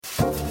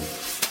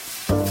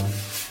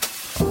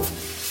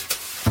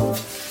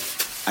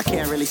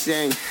can't really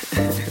sing.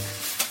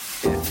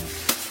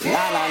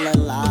 La la la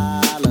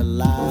la la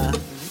la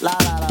la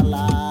la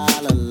la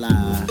la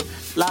la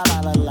la la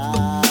la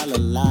la la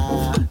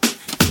la.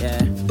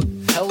 Yeah.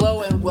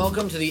 Hello and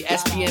welcome to the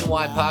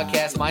SBNY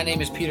podcast. My name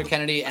is Peter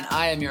Kennedy and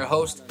I am your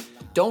host.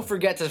 Don't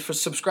forget to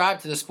subscribe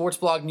to the Sports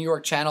Blog New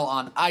York channel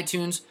on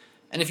iTunes.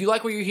 And if you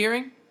like what you're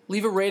hearing,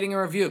 leave a rating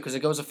or review because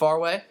it goes a far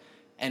way.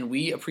 And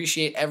we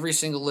appreciate every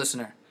single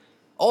listener.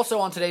 Also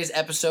on today's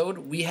episode,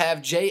 we have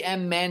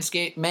JM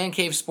Man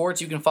Cave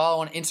Sports. You can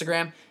follow on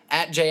Instagram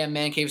at JM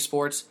Man Cave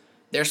Sports.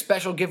 Their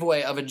special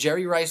giveaway of a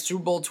Jerry Rice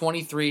Super Bowl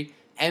 23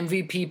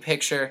 MVP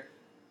picture.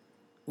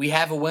 We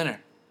have a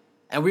winner.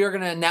 And we are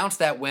going to announce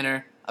that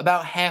winner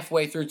about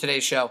halfway through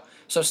today's show.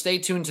 So stay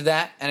tuned to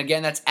that. And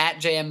again, that's at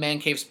JM Man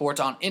Cave Sports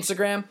on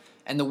Instagram.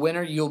 And the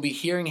winner, you'll be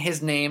hearing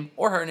his name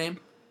or her name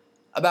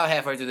about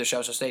halfway through the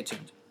show. So stay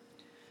tuned.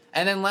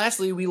 And then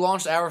lastly, we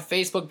launched our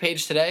Facebook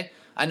page today.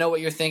 I know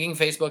what you're thinking.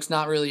 Facebook's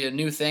not really a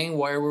new thing.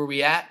 Where were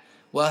we at?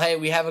 Well, hey,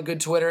 we have a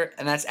good Twitter,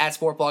 and that's at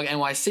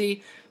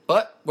SportBlogNYC.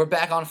 But we're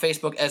back on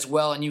Facebook as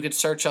well, and you can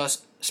search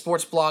us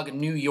SportsBlog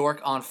New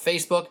York on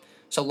Facebook.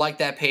 So like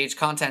that page,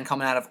 content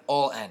coming out of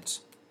all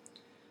ends.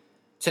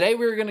 Today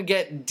we're going to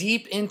get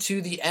deep into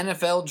the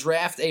NFL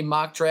draft, a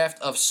mock draft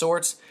of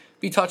sorts.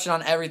 Be touching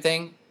on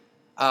everything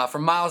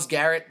from Myles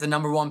Garrett, the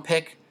number one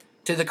pick,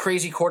 to the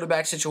crazy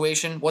quarterback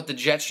situation, what the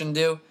Jets should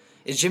do.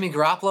 Is Jimmy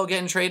Garoppolo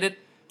getting traded?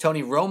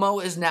 Tony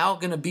Romo is now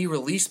going to be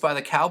released by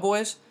the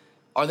Cowboys.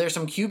 Are there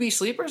some QB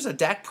sleepers? A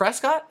Dak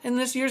Prescott in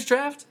this year's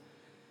draft?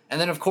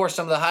 And then, of course,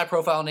 some of the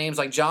high-profile names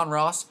like John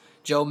Ross,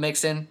 Joe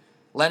Mixon,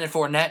 Leonard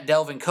Fournette,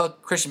 Delvin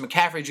Cook, Christian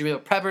McCaffrey,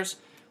 Jabril Peppers.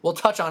 We'll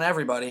touch on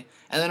everybody.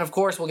 And then, of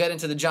course, we'll get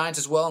into the Giants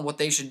as well and what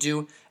they should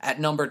do at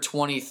number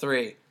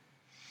 23.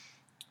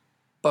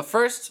 But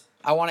first,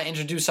 I want to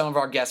introduce some of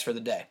our guests for the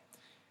day.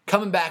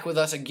 Coming back with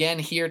us again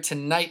here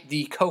tonight,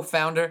 the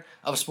co-founder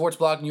of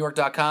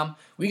SportsBlogNewYork.com.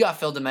 We got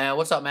Phil DeMeo.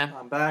 What's up, man?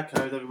 I'm back.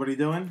 How's everybody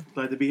doing?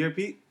 Glad to be here,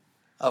 Pete.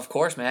 Of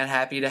course, man.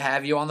 Happy to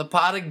have you on the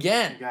pod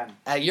again.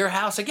 At your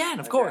house again,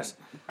 of course.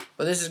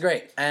 But this is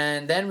great.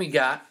 And then we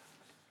got,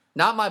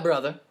 not my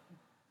brother,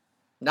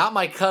 not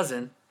my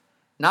cousin,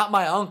 not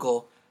my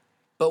uncle,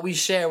 but we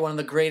share one of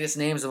the greatest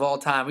names of all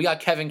time. We got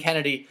Kevin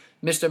Kennedy,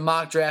 Mr.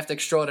 Mock Draft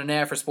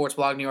Extraordinaire for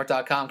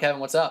SportsBlogNewYork.com.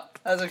 Kevin, what's up?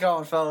 How's it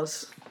going,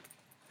 fellas?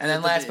 And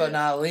then last but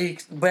not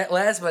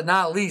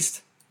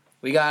least,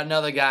 we got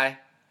another guy,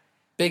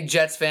 big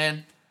Jets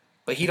fan,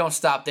 but he don't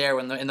stop there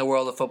in the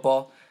world of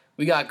football.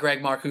 We got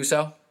Greg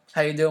Marcuso.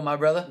 How you doing, my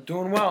brother?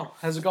 Doing well.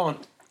 How's it going?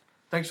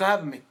 Thanks for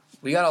having me.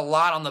 We got a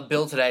lot on the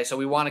bill today, so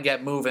we want to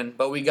get moving,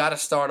 but we got to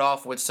start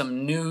off with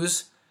some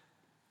news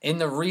in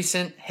the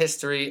recent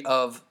history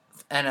of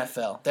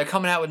NFL. They're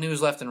coming out with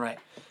news left and right,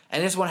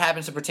 and this one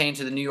happens to pertain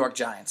to the New York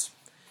Giants.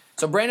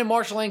 So Brandon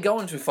Marshall ain't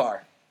going too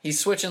far. He's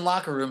switching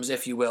locker rooms,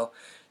 if you will.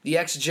 The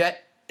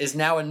ex-Jet is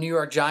now a New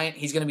York Giant.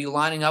 He's going to be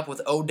lining up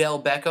with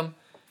Odell Beckham.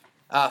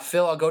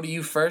 Phil, I'll go to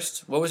you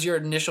first. What was your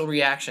initial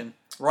reaction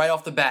right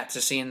off the bat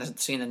to seeing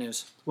the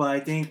news? Well, I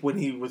think when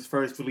he was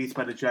first released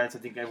by the Jets, I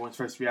think everyone's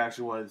first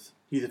reaction was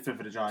he's a fit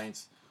for the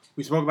Giants.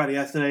 We spoke about it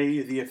yesterday.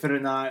 Is he a fit or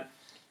not?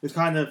 It's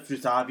kind of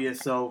just obvious.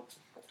 So,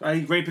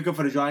 great pickup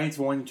for the Giants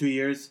for 1 and 2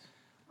 years.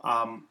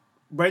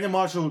 Brandon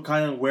Marshall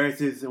kind of wears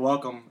his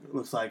welcome, it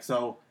looks like.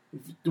 So,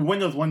 the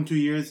window's 1 2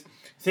 years.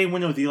 Same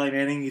window as Eli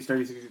Manning. He's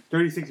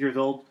 36 years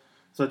old.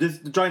 So the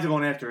Giants are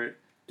going after it.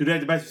 Do they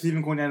have the best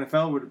receiving core in the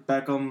NFL with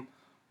Beckham,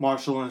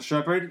 Marshall, and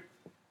Shepard?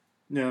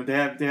 No, they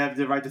have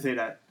the right to say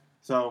that.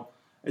 So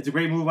it's a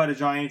great move by the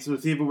Giants.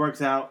 We'll see if it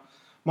works out.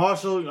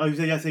 Marshall, like you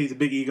said yesterday, he's a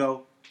big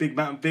ego,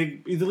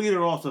 big. He's a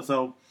leader also.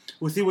 So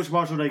we'll see which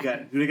Marshall they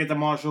get. Do they get the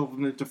Marshall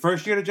from the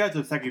first year of the Jets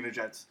or the second year of the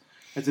Jets?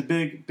 It's a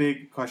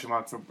big question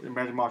mark for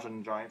Brandon Marshall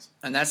and the Giants.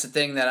 And that's the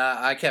thing that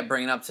I kept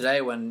bringing up today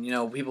when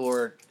people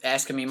were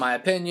asking me my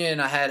opinion.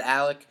 I had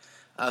Alec,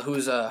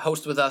 who's a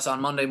host with us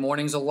on Monday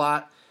mornings a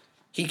lot.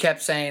 He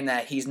kept saying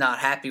that he's not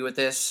happy with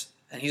this,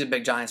 and he's a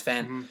big Giants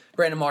fan. Mm-hmm.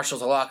 Brandon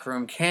Marshall's a locker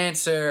room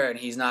cancer, and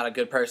he's not a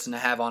good person to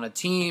have on a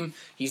team.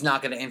 He's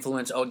not going to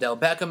influence Odell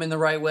Beckham in the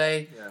right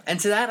way. Yeah. And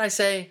to that I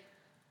say,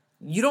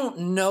 you don't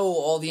know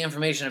all the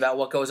information about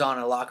what goes on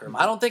in a locker room.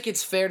 I don't think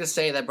it's fair to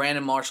say that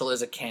Brandon Marshall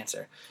is a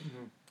cancer.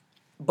 Mm-hmm.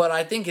 But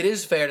I think it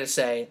is fair to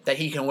say that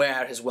he can wear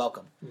out his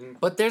welcome. Mm-hmm.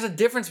 But there's a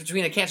difference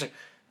between a cancer.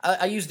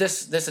 I use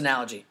this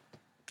analogy.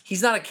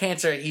 He's not a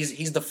cancer.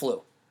 He's the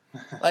flu.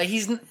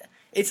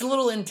 It's a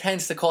little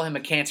intense to call him a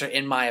cancer,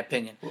 in my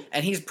opinion.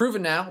 And he's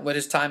proven now with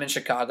his time in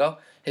Chicago,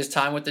 his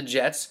time with the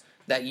Jets,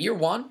 that year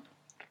one,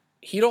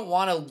 he don't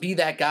want to be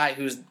that guy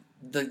who's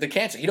the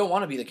cancer. He don't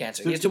want to be the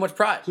cancer. He has too much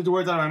pride. Took the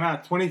words out of my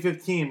mouth.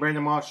 2015,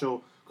 Brandon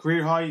Marshall,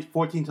 career high,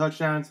 14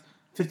 touchdowns,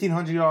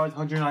 1,500 yards,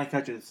 109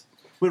 catches.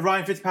 With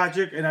Ryan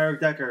Fitzpatrick and Eric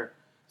Decker.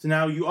 So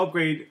now you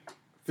upgrade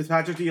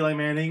Fitzpatrick to Eli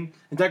Manning.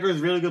 And Decker is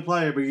a really good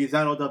player, but he's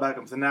not Odell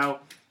Beckham. So now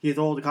he has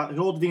all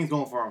the things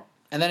going for him.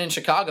 And then in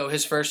Chicago,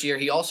 his first year,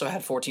 he also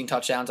had 14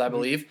 touchdowns, I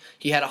believe.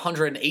 He had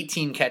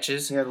 118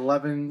 catches. He had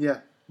 11, yeah.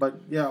 But,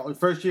 yeah,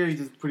 first year he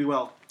did pretty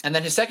well. And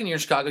then his second year in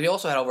Chicago, he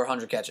also had over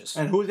 100 catches.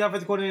 And who was the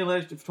offensive coordinator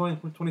last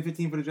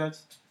 2015 for the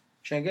Jets?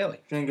 Shane Gailey.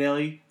 Shane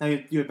Gailey. Now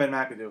you have Ben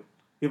McAdoo.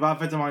 You have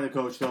offensive minded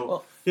coach, so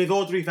Well- he has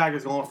all three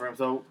factors going for him.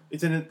 So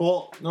it's in his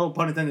ball. No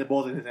pun intended. The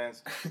ball's in his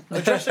hands.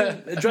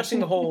 Addressing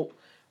the whole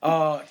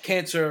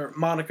cancer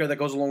moniker that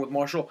goes along with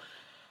Marshall,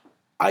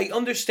 I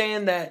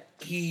understand that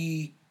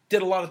he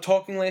did a lot of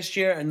talking last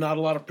year and not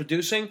a lot of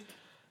producing.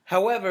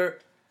 However,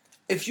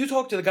 if you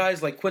talk to the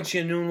guys like Quincy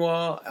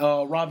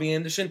Enunwa, Robbie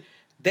Anderson,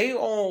 they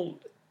all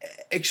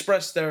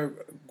expressed their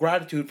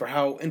gratitude for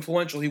how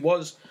influential he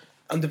was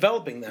on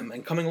developing them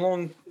and coming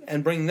along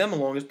and bringing them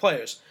along as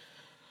players.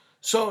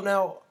 So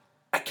now,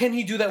 can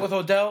he do that with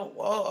Odell?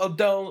 Well,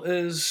 Odell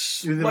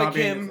is He's a like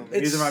Robbie him. Anderson.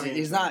 He's a Robbie Anderson.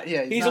 He's not.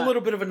 Yeah, He's not, a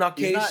little bit of a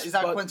nutcase. He's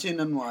not but Quincy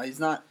Enunwa. He's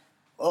not.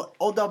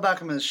 Odell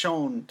Beckham has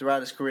shown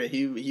throughout his career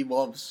he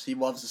loves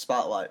the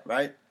spotlight,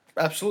 right?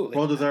 absolutely.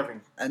 Well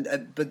deserving.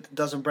 And but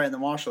doesn't Brandon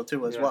Marshall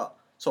too as Yeah. well.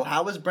 So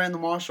how is Brandon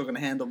Marshall going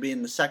to handle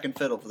being the second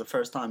fiddle for the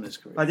first time in his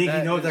career? I think he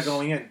That knows that is-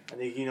 going in. I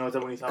think he knows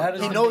that when he's That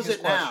is He the knows biggest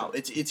it now.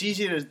 question. It's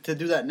easier to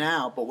do that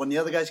now, but when the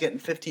other guy's getting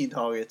 15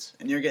 targets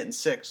and you're getting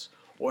 6,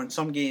 or in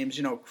some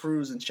games,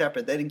 Cruz and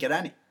Shepard, they didn't get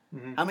any.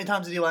 Mhm. How many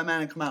times did Eli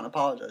Manning come out and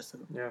apologize to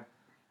them? Yeah.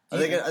 Are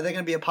they going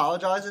to be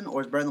apologizing,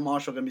 or is Brandon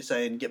Marshall going to be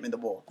saying, "Get me the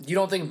ball"? You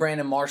don't think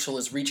Brandon Marshall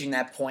is reaching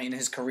that point in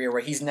his career where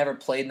he's never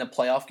played in a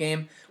playoff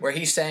game, where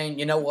he's saying,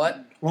 you know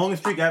what?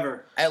 Longest streak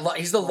ever.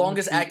 He's the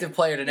longest active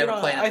player to never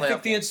play in a I playoff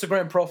think the game.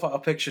 Instagram profile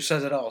picture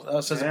says it all.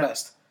 Says Yeah. it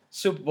best.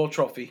 Super Bowl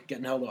trophy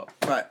getting held up.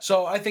 Right.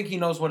 So I think he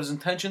knows what his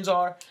intentions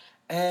are,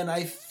 and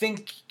I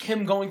think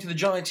him going to the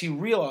Giants, he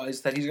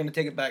realized that he's going to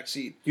take a back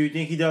seat. Do you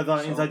think he does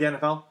inside the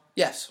NFL?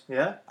 Yes.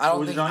 Yeah. I don't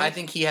With the think. I Giants?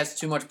 think he has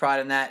too much pride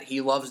in that.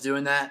 He loves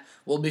doing that.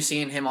 We'll be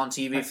seeing him on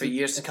TV for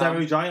years to It's not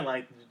really come. Giant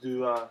like to do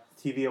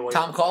TV away.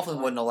 Tom Coughlin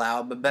wouldn't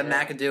allow it, but Ben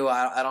Yeah. McAdoo,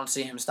 I don't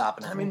see him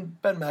stopping him. I mean,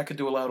 Ben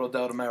McAdoo allowed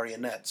Odell to marry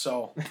Annette,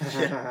 so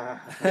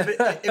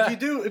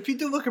if you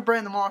do look at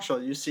Brandon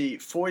Marshall, you see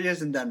 4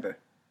 years in Denver,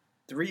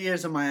 3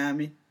 years in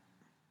Miami,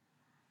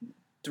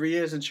 3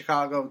 years in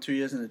Chicago, 2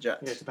 years in the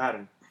Jets. Yeah, it's a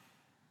pattern.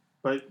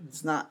 But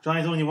It's not.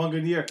 Giants only one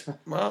good year.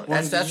 well,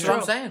 that's what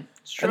I'm saying.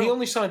 It's true. And he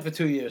only signed for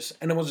 2 years,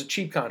 and it was a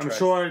cheap I'm contract.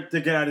 sure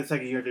to get out of the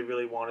second year if they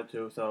really wanted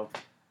to. So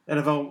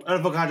NFL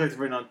contracts are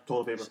written on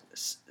toilet paper.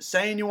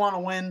 Saying you want to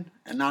win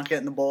and not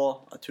getting the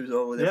ball are two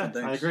totally different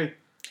Yeah, things. I agree.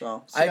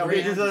 So I see how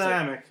agree. he It's just handles it.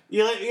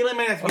 dynamic. Eli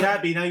Manning has to be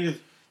happy. Now you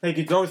just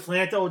you throw a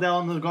slant to Odell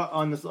on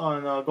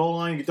the goal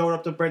line. You can throw it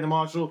up to Brandon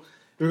Marshall.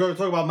 We're going to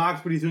talk about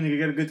Mox pretty soon. You can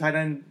get a good tight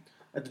end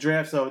at the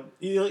draft. So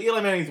Eli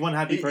Manning's one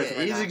happy person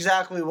right He's now.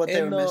 exactly what they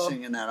And, were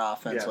missing in that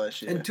offense yeah.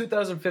 last year. In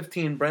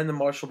 2015, Brandon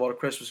Marshall bought a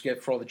Christmas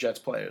gift for all the Jets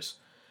players.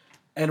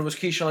 And it was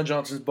Keyshawn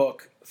Johnson's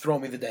book, Throw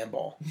Me the Damn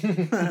Ball.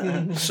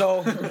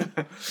 So,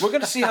 we're going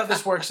to see how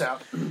this works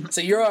out,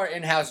 So you're our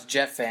in-house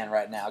Jet fan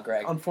right now,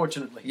 Greg.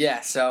 unfortunately.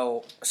 Yeah,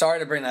 so sorry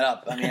to bring that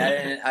up. I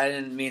mean, I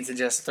didn't mean to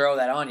just throw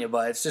that on you,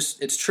 but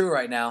it's true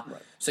right now.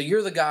 Right. So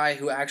you're the guy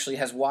who actually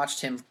has watched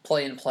him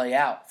play and play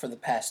out for the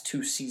past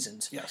 2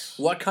 seasons. Yes.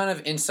 What kind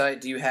of insight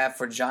do you have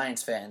for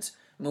Giants fans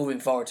moving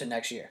forward to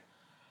next year?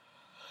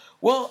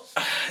 Well,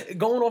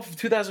 going off of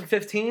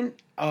 2015,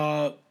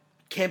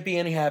 can't be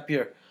any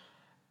happier.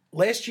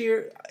 Last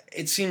year,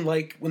 it seemed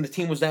like when the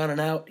team was down and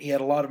out, he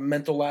had a lot of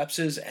mental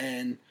lapses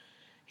and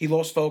he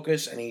lost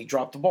focus and he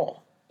dropped the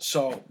ball.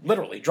 So,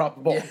 literally, dropped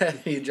the ball. Yeah,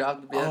 you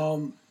dropped the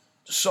ball.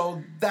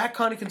 So that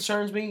kind of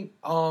concerns me.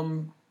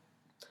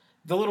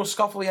 The little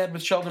scuffle he had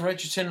with Sheldon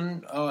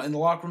Richardson in the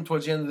locker room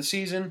towards the end of the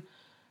season,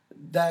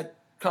 that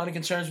kind of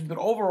concerns me. But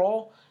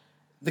overall,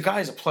 the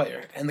guy's a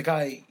player, and the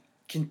guy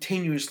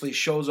continuously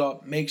shows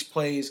up, makes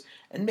plays,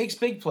 and makes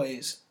big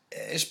plays,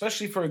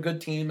 especially for a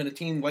good team and a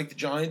team like the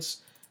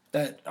Giants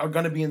that are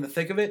going to be in the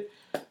thick of it.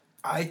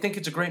 I think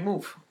it's a great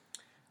move.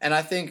 And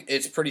I think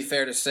it's pretty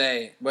fair to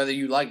say, whether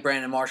you like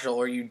Brandon Marshall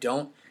or you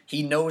don't,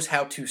 he knows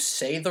how to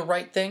say the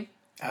right thing.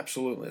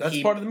 Absolutely. That's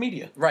He- part of the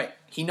media. Right.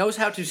 He knows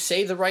how to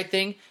say the right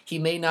thing. He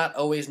may not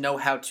always know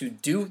how to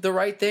do the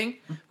right thing,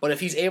 but if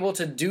he's able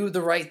to do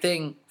the right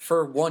thing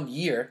for 1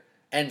 year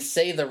and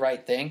say the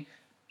right thing,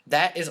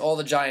 that is all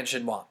the Giants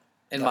should want,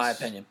 in my Yes.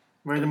 opinion.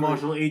 Brandon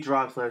Marshall 8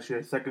 drops last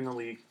year, second in the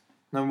league.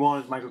 Number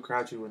 1 is Michael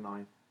Crabtree with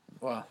 9.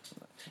 Wow.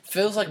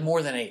 Feels like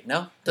more than 8,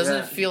 no? Doesn't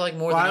Yeah. it feel like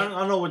more Well, I than don't, I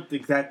don't know what the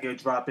exact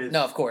drop is.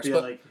 No, of course, Yeah,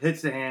 but- like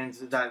hits the hands.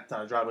 That's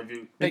not a drop. If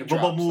you make Big a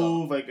football drops,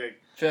 move, I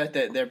feel like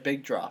they're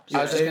big drops. 8?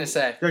 I was just going to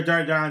say,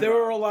 they're down. There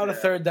were a lot of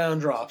Yeah. third down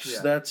drops. Yeah.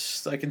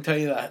 That's I can tell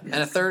you that. and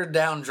a third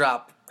down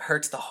drop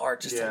hurts the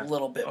heart just Yeah. a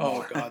little bit Oh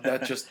more. God,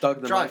 that just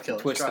dug the Drive knife and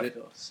killers, twisted drive it.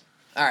 killers.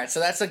 All right, so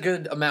that's a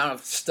good amount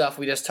of stuff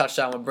we just touched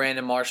on with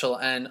Brandon Marshall.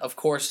 And, of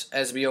course,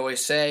 as we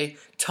always say,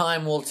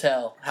 time will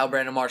tell how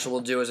Brandon Marshall will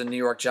do as a New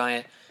York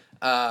Giant.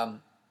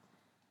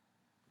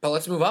 But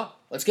let's move on.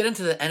 Let's get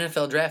into the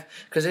NFL draft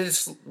because it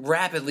is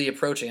rapidly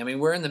approaching. I mean,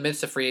 we're in the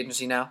midst of free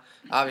agency now.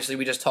 Obviously,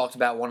 we just talked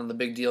about one of the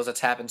big deals that's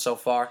happened so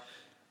far.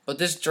 But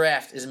this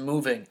draft is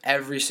moving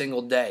every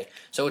single day.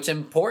 So it's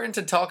important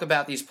to talk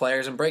about these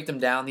players and break them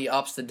down, the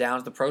ups, the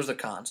downs, the pros, the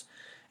cons.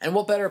 And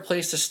what better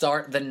place to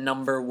start than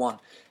number 1?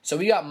 So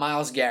we got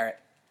Myles Garrett.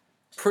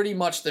 pretty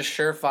much the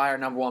surefire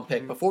number one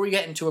pick. Before we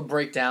get into a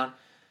breakdown,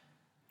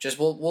 just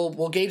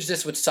we'll gauge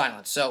this with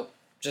silence. So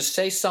just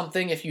say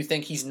something if you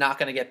think he's not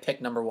going to get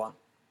picked number one.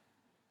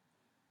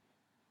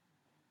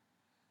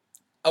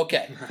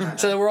 Okay,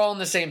 so then we're all on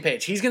the same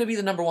page. He's going to be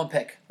the number one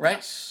pick, right?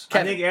 I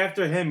Kevin. think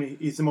after him,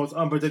 he's the most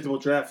unpredictable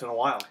draft in a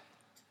while.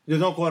 There's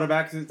no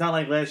quarterbacks. It's not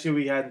like last year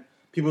we had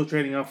people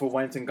trading up for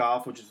Wentz and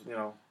Goff, which is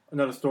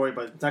another story,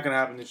 but it's not going to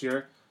happen this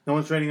year. No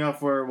one's trading up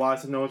for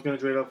Watson. No one's going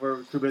to trade up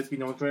for Trubisky.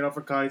 No one's trading up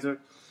for Kaiser.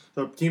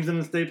 So teams in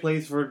the stay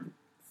place for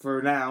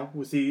now.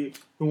 We'll see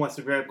who wants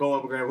to go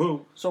up and grab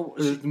who. So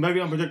It's maybe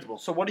unpredictable.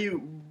 So what do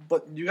you?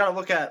 But you got to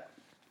look at.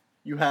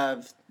 You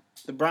have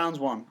the Browns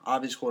one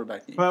obvious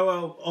quarterback need.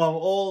 Well,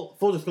 all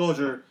full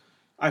disclosure,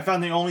 I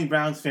found the only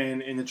Browns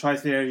fan in the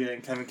tri-state area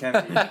in Kevin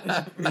Kennedy.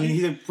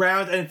 He's a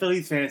Browns and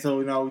Phillies fan,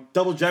 so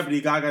double jeopardy.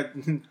 Guy got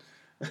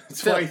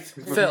twice.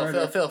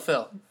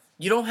 Phil.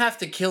 You don't have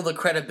to kill the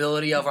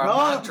credibility of our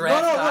mock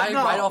draft guy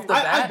right off the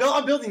bat.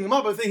 I'm building him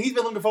up. I'm saying he's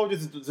been looking forward to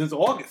this since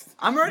August.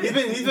 I'm already.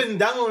 He's been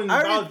downloading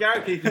Miles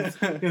Garrett cases.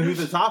 Who's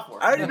the top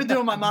for? I already been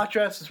doing my mock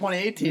drafts since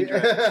 2018.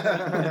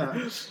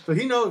 Draft. So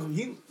he knows.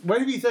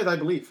 Whatever he says, I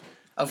believe.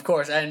 Of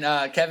course, and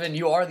Kevin,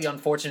 you are the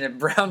unfortunate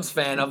Browns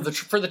fan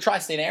for the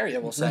tri-state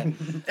area, we'll say.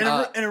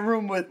 In a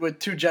room with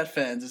two Jet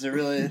fans, is it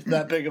really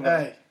that big of a?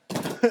 Hey,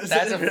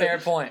 That's a fair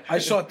point. I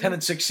saw a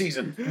 10-6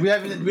 season. we don't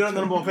have the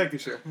number one pick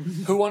this year.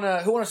 Who won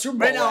a Super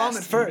Bowl? Right now, I'm last?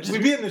 at first. We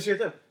beat him this year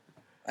too.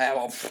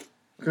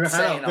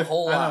 Saying a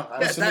whole lot.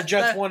 Listen, the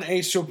Jets won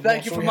a Super Bowl.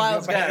 Thank you so for we have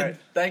Miles the upper hand. Garrett.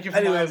 Thank you for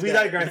Anyway, Miles we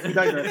Garrett.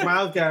 digress.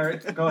 Miles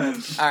Garrett, go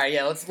ahead. All right,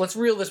 yeah, let's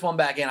reel this one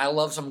back in. I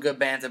love some good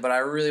banter, but I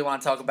really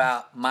want to talk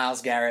about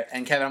Myles Garrett.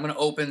 And Kevin, I'm going to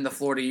open the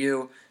floor to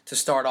you to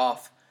start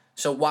off.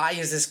 So why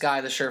is this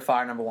guy the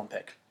surefire number one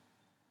pick?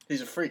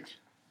 He's a freak.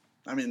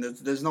 I mean,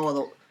 there's no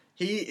other.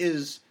 He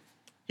is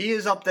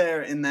up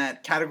there in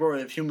that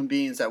category of human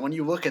beings that when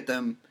you look at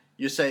them,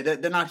 you say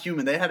that they're not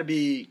human. They had to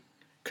be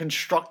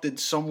constructed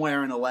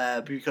somewhere in a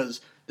lab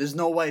because there's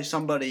no way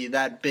somebody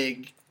that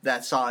big,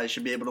 that size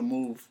should be able to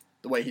move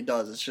the way he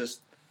does. It's just,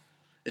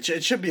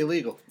 it should be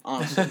illegal,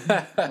 honestly,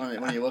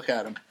 when you look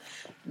at him.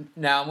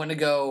 Now I'm going to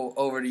go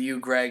over to you,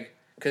 Greg,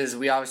 because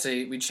we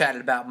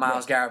chatted about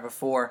Myles Garrett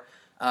before,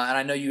 and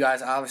I know you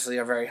guys obviously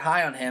are very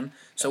high on him.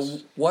 So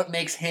what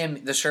makes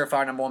him the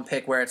surefire number one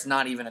pick where it's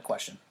not even a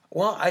question?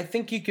 Well, I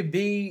think he could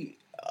be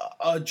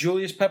a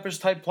Julius Peppers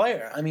type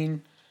player. I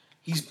mean,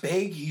 he's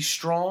big, he's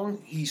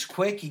strong, he's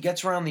quick, he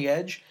gets around the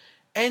edge.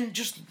 And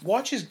just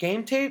watch his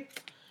game tape.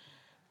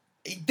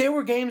 There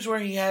were games where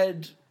he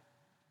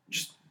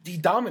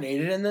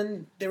dominated, and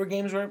then there were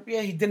games where,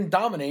 he didn't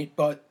dominate,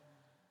 but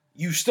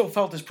you still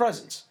felt his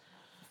presence.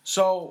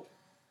 So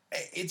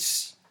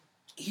he's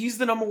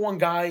the number one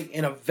guy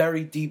in a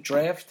very deep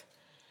draft,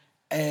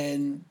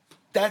 and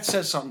that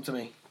says something to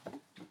me.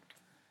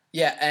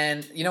 Yeah,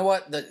 and you know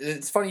what?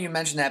 It's funny you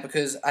mentioned that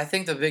because I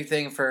think the big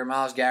thing for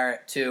Myles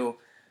Garrett too,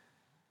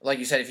 like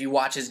you said, if you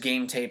watch his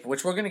game tape,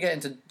 which we're going to get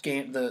into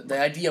the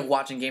idea of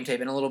watching game tape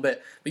in a little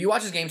bit, but you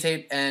watch his game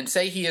tape and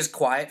say he is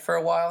quiet for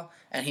a while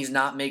and he's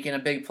not making a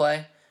big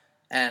play,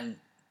 and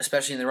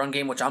especially in the run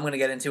game, which I'm going to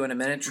get into in a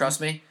minute, trust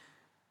me,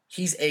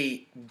 he's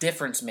a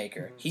difference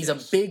maker. He's a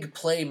big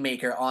play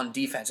maker on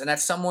defense, and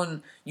that's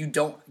someone you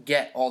don't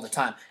get all the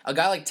time. A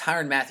guy like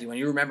Tyrann Mathieu, when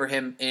you remember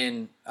him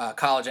in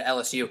college at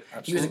LSU,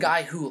 he was a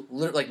guy who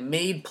literally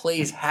made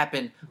plays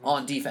happen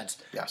on defense.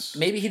 Yes.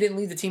 Maybe he didn't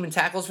lead the team in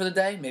tackles for the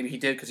day. Maybe he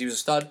did because he was a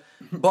stud.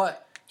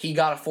 But he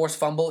got a forced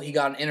fumble. He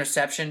got an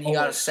interception. He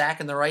got a sack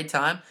in the right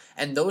time.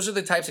 And those are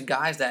the types of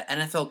guys that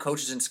NFL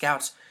coaches and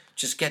scouts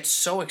just get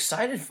so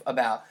excited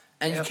about.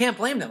 And you can't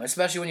blame them,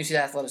 especially when you see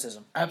the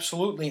athleticism.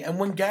 Absolutely. And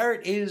when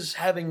Garrett is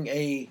having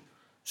a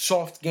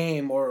soft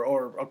game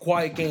or a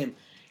quiet game,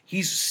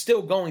 he's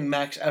still going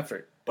max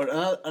effort. But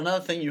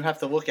another thing you have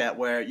to look at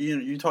where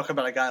you talk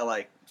about a guy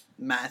like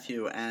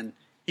Mathieu, and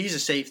he's a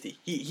safety.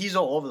 He's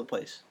all over the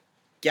place.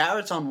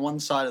 Garrett's on one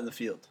side of the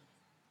field.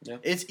 Yeah.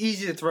 It's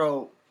easy to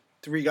throw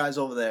three guys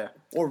over there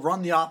or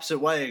run the opposite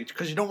way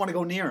because you don't want to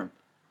go near him.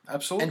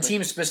 Absolutely. And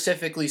teams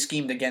specifically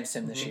schemed against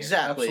him this year.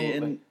 Exactly.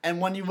 Absolutely.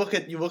 And when you look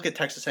at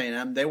Texas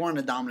A&M, they weren't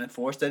a dominant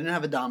force. They didn't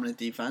have a dominant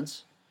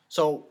defense.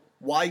 So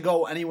why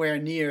go anywhere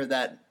near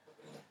that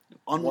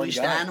unleashed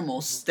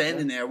animal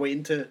standing there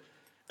waiting to?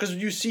 Because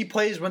you see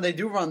plays when they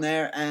do run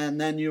there, and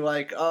then you're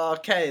like,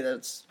 okay,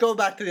 let's go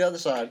back to the other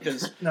side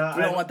because we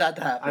don't want that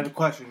to happen. I have a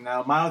question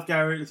now. Myles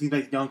Garrett seems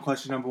like young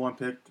question number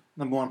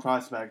one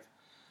prospect.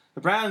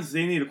 The Browns,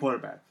 they need a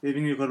quarterback. They've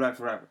needed a quarterback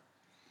forever.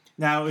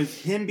 Now, is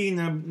him being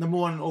the number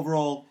one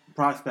overall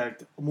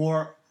prospect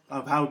more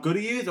of how good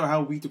he is or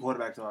how weak the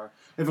quarterbacks are?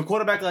 If a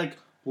quarterback like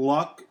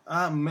Luck,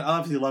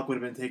 obviously Luck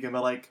would have been taken,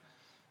 but like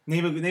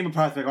name a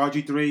prospect,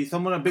 RG3,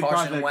 someone a big Carson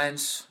prospect.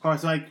 Wentz.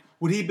 Carson, like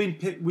would he be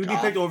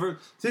picked over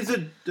since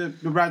the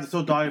Browns are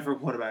so dire for a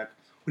quarterback?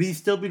 Would he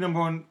still be number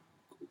one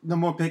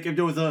pick if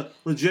there was a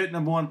legit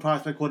number one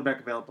prospect quarterback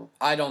available?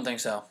 I don't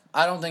think so.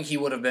 I don't think he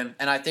would have been,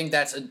 and I think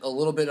that's a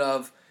little bit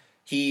of.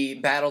 He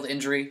battled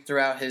injury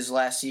throughout his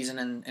last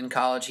season in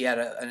college. He had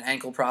an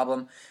ankle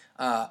problem.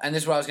 And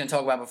this is what I was going to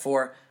talk about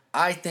before.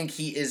 I think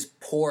he is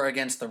poor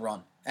against the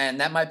run. And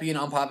that might be an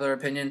unpopular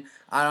opinion.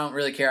 I don't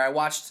really care. I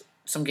watched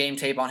some game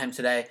tape on him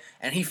today,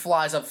 and he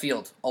flies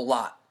upfield a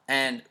lot.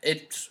 And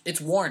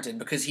it's warranted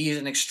because he is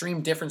an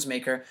extreme difference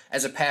maker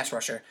as a pass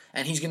rusher.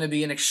 And he's going to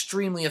be an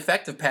extremely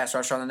effective pass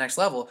rusher on the next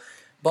level.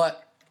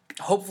 But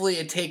hopefully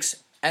it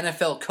takes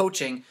NFL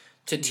coaching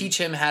to teach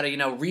him how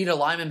to, read a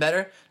lineman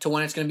better to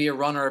when it's going to be a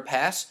run or a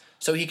pass,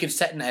 so he could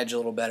set an edge a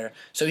little better,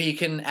 so he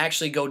can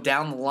actually go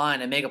down the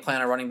line and make a play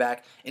on a running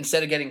back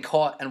instead of getting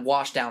caught and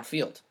washed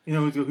downfield. You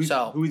know who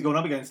he's going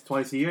up against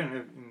twice a year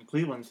in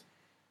Cleveland?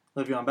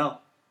 Le'Veon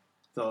Bell.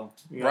 So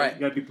you gotta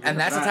be prepared and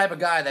that's for the that. type of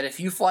guy that if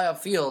you fly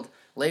upfield,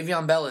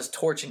 Le'Veon Bell is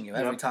torching you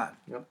every time.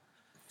 Yep.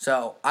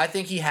 So I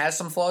think he has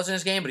some flaws in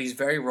his game, but he's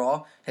very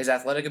raw. His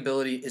athletic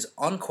ability is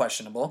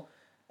unquestionable,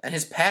 and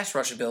his pass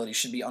rush ability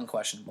should be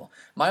unquestionable.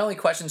 My only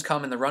questions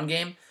come in the run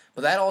game,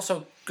 but that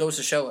also goes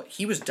to show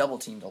he was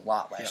double-teamed a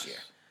lot last year.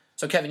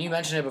 So, Kevin, you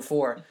mentioned it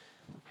before.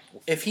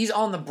 If he's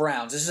on the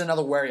Browns, this is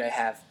another worry I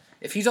have.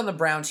 If he's on the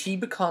Browns, he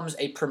becomes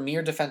a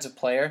premier defensive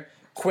player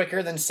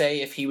quicker than, say,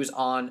 if he was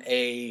on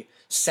a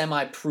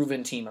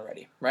semi-proven team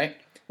already, right?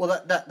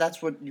 Well,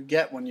 that's what you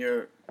get when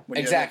you're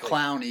Exactly. the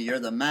Clowney, you're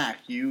the Mac,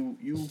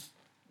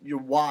 you're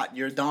Watt,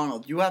 you're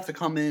Donald. You have to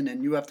come in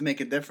and you have to make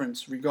a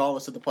difference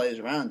regardless of the players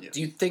around you.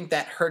 Do you think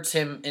that hurts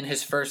him in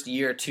his first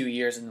year, 2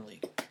 years in the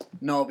league?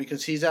 No,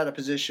 because he's at a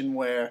position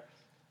where,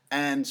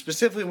 and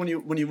specifically when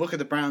you look at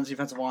the Browns'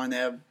 defensive line, they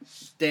have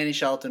Danny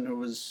Shelton, who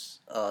was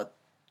a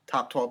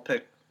top 12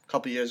 pick a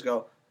couple years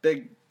ago.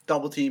 Big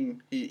double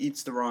team, he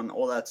eats the run,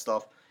 all that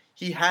stuff.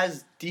 He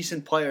has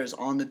decent players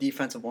on the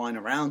defensive line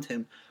around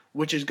him,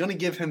 which is going to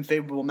give him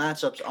favorable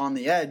matchups on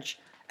the edge.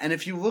 And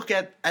if you look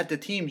at the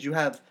teams, you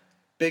have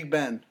Big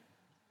Ben,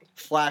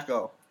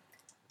 Flacco,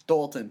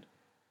 Dalton.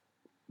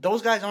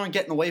 Those guys aren't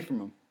getting away from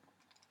him.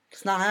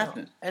 It's not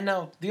happening. And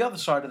now the other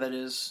side of that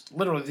is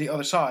literally the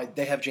other side.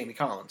 They have Jamie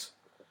Collins,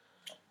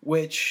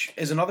 which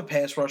is another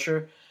pass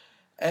rusher,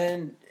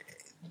 and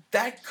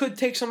that could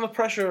take some of the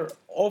pressure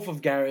off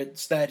of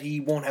Garrett's that he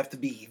won't have to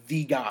be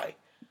the guy.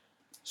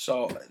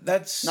 So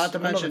that's Not to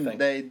another mention thing.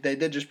 they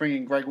did just bring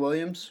in Greg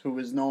Williams, who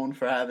is known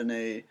for having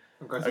a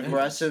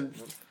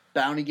aggressive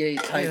bounty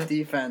gate type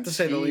defense. to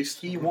say the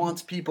least. He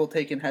wants people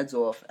taking heads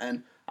off,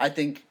 and I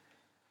think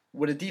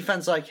with a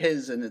defense like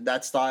his and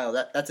that style,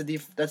 that's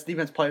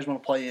defense players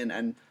want to play in,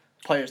 and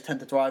players tend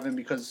to thrive in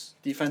because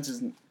defense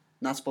is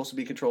not supposed to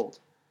be controlled.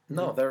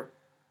 No, they're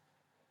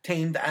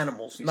tamed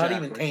animals. Not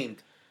even Exactly.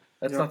 tamed.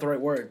 That's not the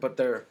right word, but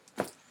they're.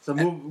 So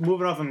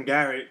moving on from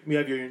Garrett, we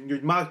have your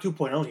mock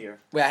 2.0 here.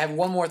 Wait, I have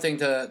one more thing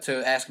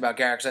to ask about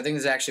Garrett because I think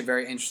this is actually a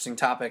very interesting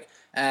topic.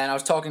 And I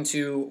was talking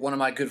to one of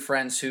my good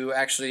friends who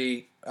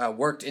actually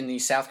worked in the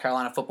South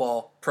Carolina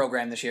football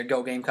program this year,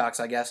 Go Gamecocks,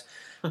 I guess.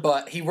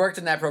 But he worked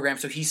in that program,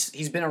 so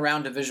he's been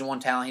around Division I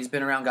talent. He's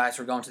been around guys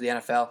who are going to the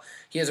NFL.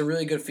 He has a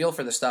really good feel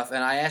for this stuff.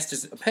 And I asked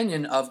his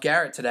opinion of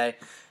Garrett today,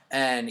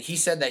 and he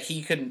said that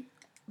he could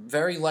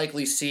very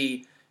likely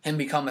see him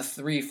become a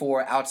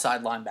 3-4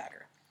 outside linebacker.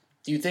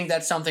 Do you think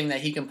that's something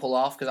that he can pull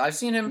off? Because I've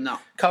seen him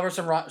cover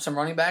some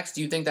running backs.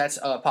 Do you think that's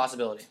a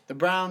possibility? The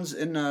Browns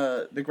in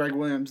the Greg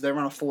Williams, they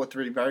run a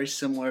 4-3, very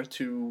similar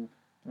to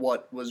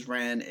what was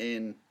ran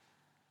in,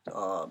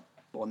 now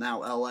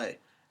L.A.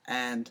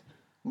 And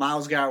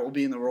Myles Garrett will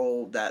be in the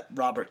role that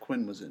Robert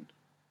Quinn was in.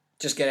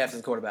 Just get after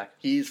the quarterback.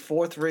 He's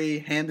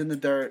 4'3", hand in the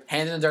dirt.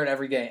 Hand in the dirt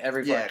every game,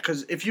 every play. Yeah,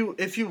 because if you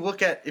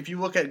look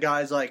at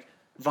guys like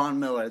Von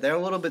Miller, they're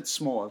a little bit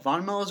smaller.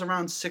 Von Miller's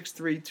around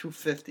 6'3",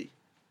 250.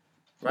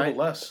 A little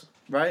less.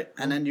 Right?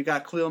 And then you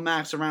got Khalil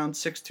Mack's around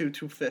 6'2",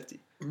 250.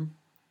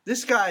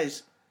 This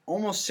guy's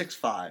almost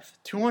 6'5",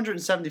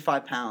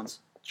 275 pounds,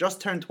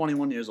 just turned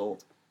 21 years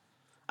old.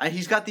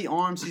 He's got the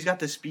arms, he's got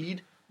the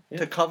speed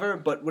to cover,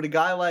 but with a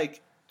guy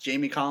like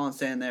Jamie Collins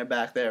standing there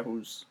back there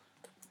who's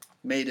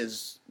made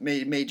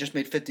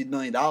 $50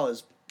 million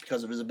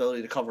because of his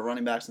ability to cover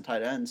running backs and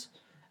tight ends,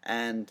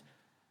 and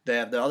they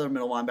have the other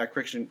middle linebacker,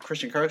 Christian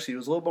Kirksey,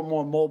 who's a little bit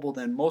more mobile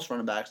than most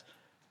running backs.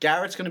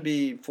 Garrett's going to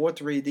be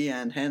 4'3",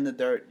 D-end, hand in the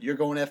dirt. You're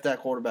going after that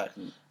quarterback.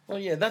 Well,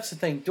 yeah, that's the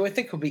thing. Do I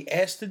think he'll be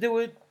asked to do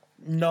it?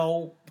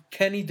 No.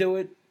 Can he do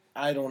it?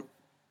 I don't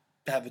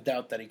have a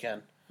doubt that he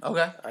can.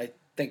 Okay. I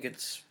think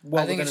it's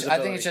well I think within it's his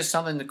ability. just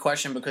something to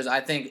question because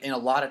I think in a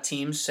lot of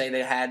teams, say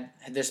they had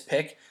this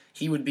pick,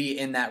 he would be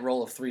in that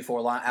role of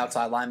 3-4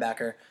 outside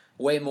linebacker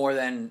way more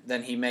than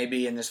he may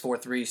be in this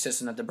 4-3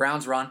 system that the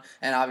Browns run.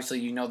 And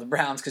obviously you know the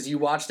Browns because you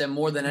watch them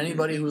more than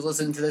anybody who's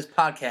listening to this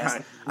podcast.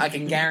 Right. I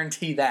can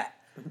guarantee that.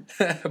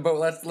 But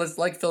let's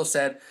like Phil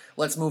said,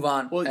 let's move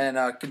on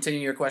and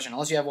continue your question.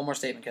 Unless you have one more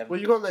statement, Kevin. Well,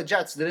 you go to the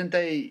Jets. Didn't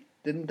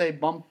they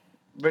bump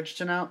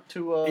Richardson out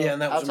to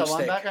and that was a outside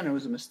mistake. linebacker? And it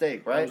was a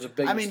mistake, right? That was a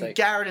big mistake. mistake.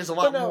 Garrett is a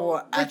lot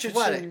more Richardson,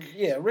 athletic.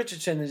 yeah,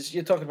 Richardson is,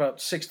 you're talking about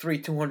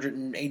 6'3",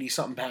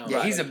 280-something pounds.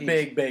 Yeah, he's a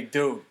big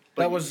dude.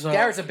 That was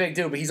Garrett's a big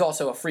dude, but he's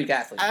also a freak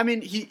athlete. I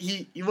mean,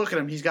 he you look at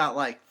him. He's got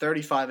like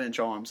 35-inch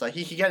arms. Like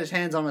he can get his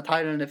hands on the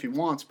tight end if he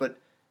wants, but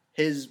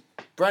his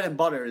bread and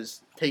butter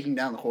is taking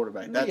down the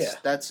quarterback. That's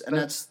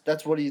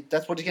what he's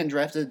getting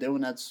drafted to do,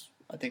 and that's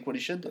I think what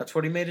he should do. That's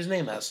what he made his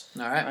name as.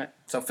 All right. Right.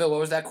 So, Phil, what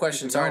was that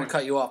question? Keep Sorry going. to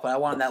cut you off, but I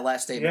wanted that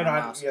last statement. Yeah, on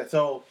no, Miles. yeah.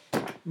 So,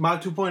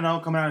 Mod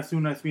 2.0 coming out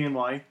soon on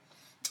SBNY.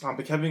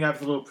 But Kevin got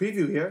us a little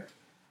preview here.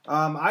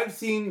 I've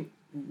seen.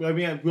 I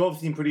mean, we've all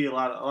seen a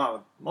lot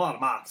of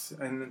mocks,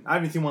 and I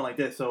haven't seen one like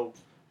this. So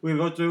we're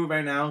gonna go through it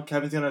right now.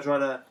 Kevin's gonna try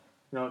to,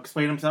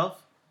 explain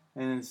himself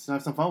and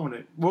have some fun with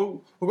it.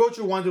 We'll go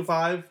through 1 through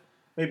 5,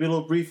 maybe a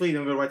little briefly,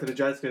 then we'll go right to the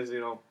Jets because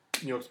New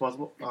York's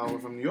possible. We're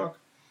from New York.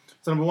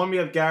 So number 1, we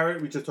have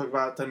Garrett. We just talked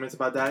about 10 minutes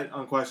about that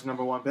on question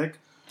number 1 pick.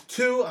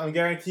 2, I'm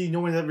guaranteed no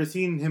one's ever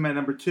seen him at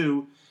number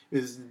 2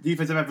 is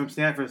defensive end from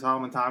Stanford,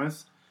 Solomon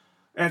Thomas.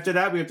 After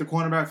that, we have the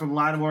cornerback from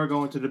Lattimore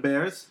going to the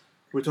Bears.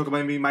 We're talking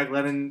about maybe Mike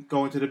Lennon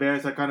going to the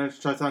Bears. That kind of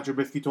shuts down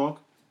Trubisky talk.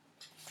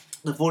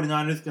 The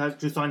 49ers have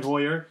just signed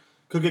Hoyer.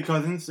 Could get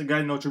Cousins.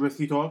 Again, no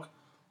Trubisky talk.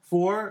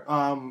 4,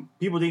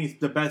 people think he's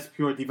the best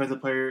pure defensive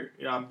player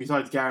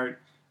besides Garrett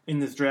in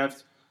this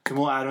draft.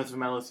 Jamal Adams from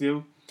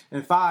LSU.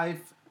 And 5,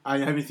 I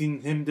haven't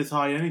seen him this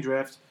high in any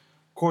draft.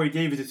 Corey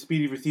Davis, a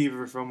speedy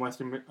receiver from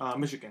Western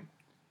Michigan.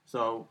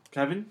 So,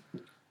 Kevin,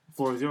 the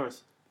floor is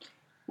yours.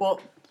 Well,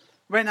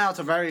 right now it's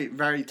a very,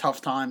 very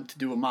tough time to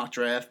do a mock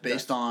draft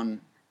based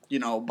on,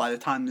 by the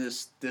time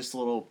this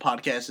little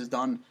podcast is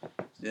done,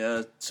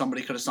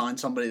 somebody could have signed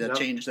somebody that Yep.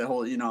 changed their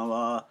whole,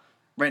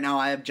 right now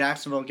I have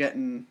Jacksonville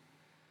getting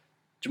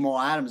Jamal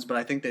Adams, but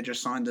I think they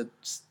just signed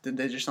did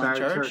they just sign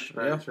Church?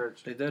 Barry Yeah.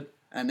 Church. They did.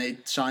 And they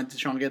signed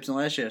Deshaun Gibson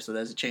last year, so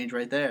there's a change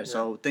right there.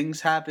 So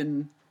things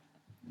happen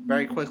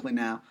very quickly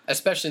now.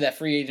 Especially that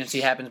free agency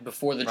happens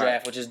before the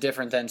draft, which is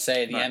different than,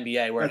 say, the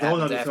NBA where That's it a whole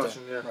happens other after.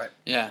 discussion, yeah. Right.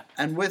 Yeah.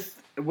 And with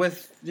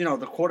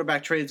the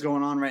quarterback trades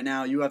going on right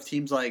now, you have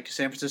teams like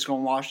San Francisco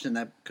and Washington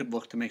that could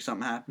look to make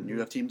something happen. You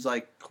have teams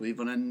like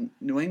Cleveland and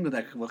New England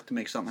that could look to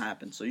make something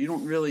happen. So you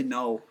don't really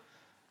know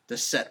the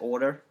set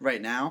order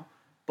right now.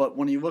 But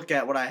when you look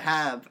at what I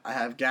have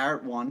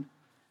Garrett 1,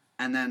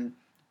 and then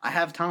I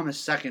have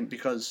Thomas 2nd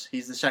because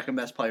he's the second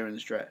best player in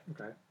this draft.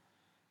 Okay.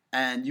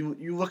 And you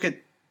look at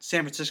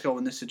San Francisco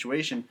in this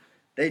situation,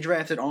 they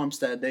drafted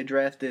Armstead, they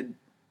drafted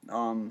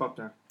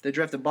Buckner. they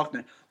drafted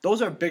Buckner.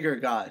 Those are bigger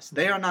guys.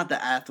 They are not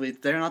the athletes.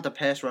 They are not the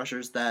pass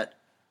rushers that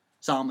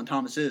Solomon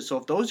Thomas is. So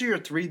if those are your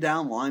 3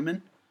 down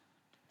linemen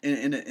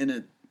in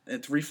a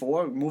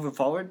 3-4 moving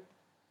forward,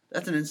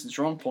 that's an instant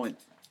strong point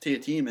to your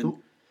team. And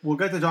We'll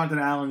get to Jonathan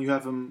Allen. You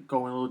have him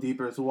going a little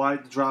deeper. So why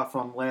the drop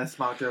from last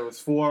mock draft was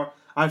 4.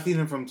 I've seen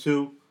him from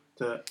 2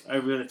 to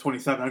really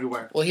 27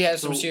 everywhere. Well, he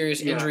has some So,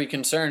 serious yeah. injury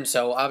concerns.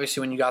 So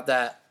obviously, when you got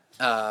that,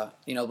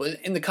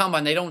 in the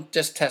combine, they don't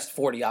just test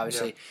 40.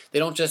 Obviously, Yeah. they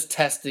don't just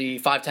test the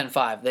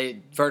 5-10-5.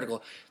 They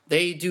vertical.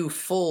 They do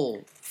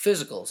full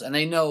physicals, and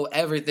they know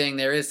everything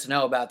there is to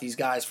know about these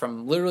guys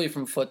from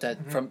foot to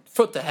from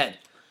foot to head.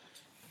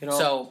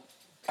 So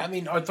I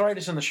mean,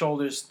 arthritis in the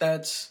shoulders,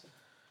 that's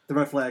The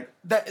red flag.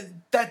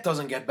 that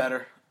doesn't get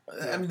better.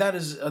 I mean, that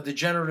is a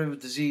degenerative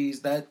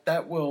disease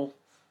that will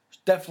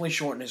definitely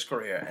shorten his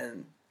career,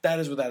 and that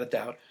is without a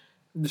doubt.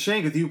 The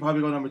shame because he would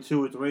probably go number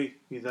 2 or 3.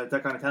 He's that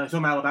kind of talent.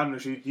 So Alabama,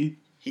 he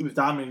was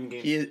dominating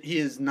games. he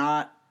is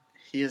not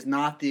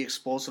the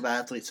explosive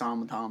athlete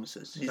Solomon Thomas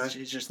is.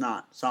 He's just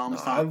not. Solomon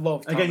I Thomas.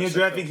 love Thomas. Again, you're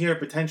drafting here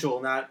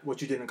potential, not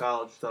what you did in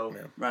college. So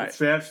Right.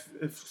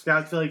 if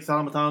scouts feel like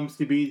Solomon Thomas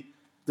could be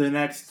the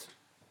next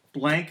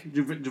blank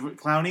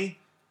Clowney,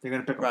 they're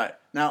gonna pick him. Right.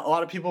 Now, a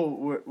lot of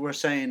people were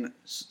saying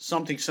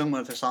something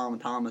similar to Solomon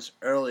Thomas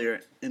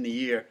earlier in the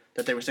year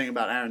that they were saying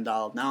about Aaron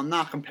Donald. Now, I'm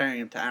not comparing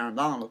him to Aaron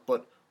Donald,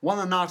 but one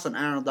of the knocks on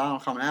Aaron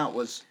Donald coming out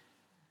was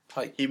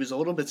Height. he was a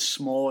little bit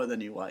smaller than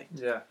you like.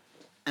 Yeah.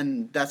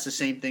 And that's the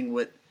same thing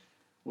with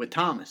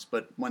Thomas.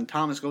 But when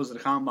Thomas goes to the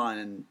combine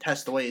and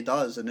tests the way he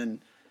does, and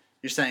then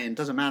you're saying it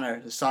doesn't matter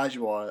the size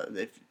you are,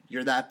 if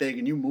you're that big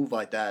and you move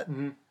like that,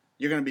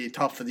 you're going to be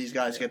tough for these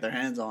guys to get their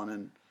hands on,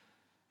 and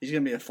he's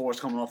going to be a force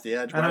coming off the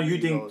edge. I know wherever you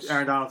he think goes.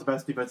 Aaron Donald's the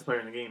best defensive player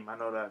in the game. I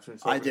know that.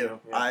 I do.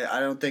 Yeah. I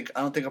don't think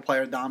a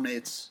player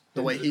dominates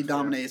the way he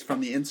dominates from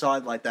the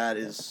inside like that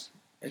is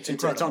It's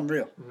it's incredible.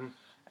 unreal.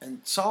 And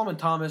Solomon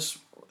Thomas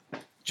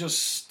just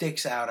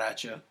sticks out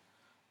at you.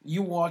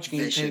 You watch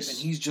game Vicious. tape,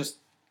 and he's just.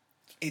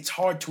 It's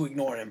hard to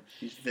ignore him.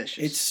 He's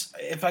vicious. It's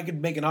if I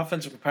could make an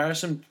offensive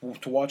comparison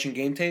to watching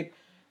game tape,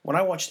 when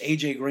I watched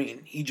AJ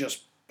Green, he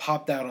just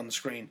popped out on the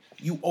screen.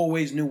 You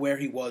always knew where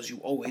he was. You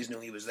always knew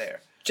he was there.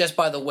 just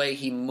by the way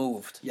he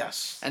moved.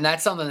 Yes. And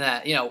that's something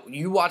that,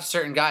 you watch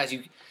certain guys,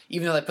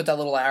 even though they put that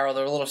little arrow,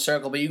 their little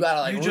circle, but you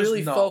got to You just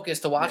really know.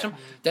 focus to watch them.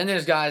 Then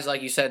there's guys,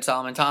 like you said,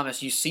 Solomon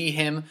Thomas, you see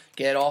him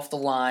get off the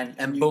line,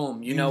 and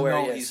boom, you know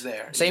where he is. he's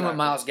there. Same with Exactly.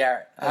 Myles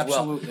Garrett as well.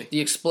 Absolutely. The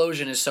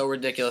explosion is so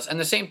ridiculous. And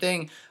the same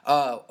thing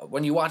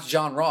when you watch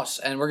John Ross,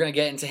 and we're going to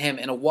get into him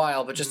in a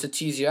while, but just to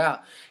tease you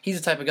out, he's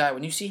the type of guy,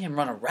 when you see him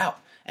run a route,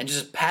 and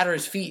just patter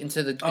his feet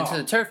into the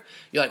turf,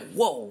 you're like,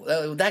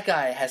 whoa, that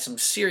guy has some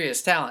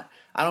serious talent.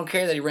 I don't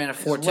care that he ran a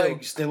His 4.2.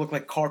 legs, they look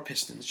like car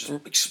pistons, just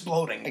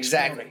exploding.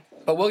 Exactly.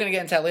 But we're going to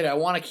get into that later. I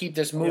want to keep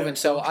this moving.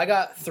 So I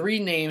got 3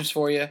 names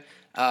for you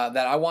that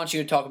I want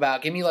you to talk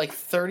about. Give me like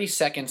 30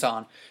 seconds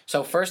on.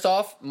 So first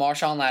off,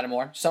 Marshawn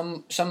Lattimore.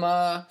 Some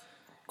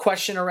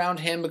question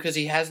around him because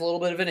he has a little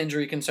bit of an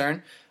injury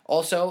concern.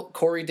 Also,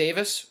 Corey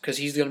Davis, because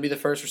he's going to be the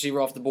first receiver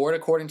off the board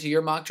according to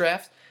your mock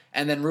draft.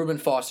 And then Reuben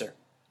Foster,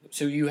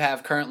 so you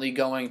have currently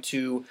going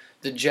to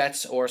the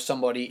Jets or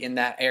somebody in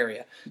that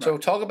area. Right. So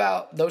talk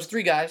about those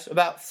three guys,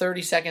 about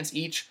 30 seconds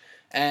each,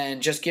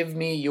 and just give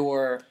me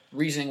your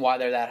reasoning why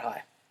they're that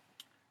high.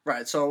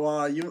 Right.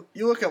 So you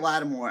look at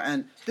Lattimore,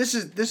 and this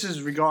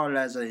is regarded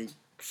as a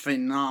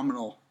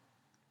phenomenal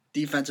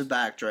defensive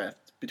back draft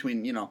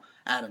between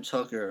Adams,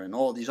 Hooker, and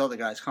all these other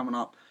guys coming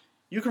up.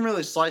 You can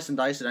really slice and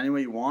dice it any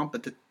way you want,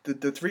 but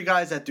the three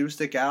guys that do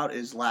stick out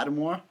is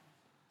Lattimore,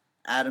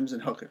 Adams,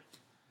 and Hooker.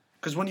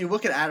 Because when you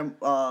look at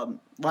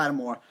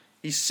Lattimore,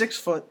 he's 6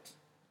 foot,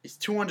 he's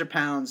 200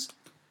 pounds.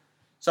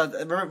 So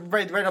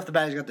right off the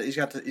bat, he's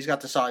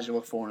got the size you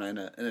look for in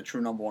a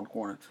true number one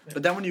corner.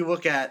 But then when you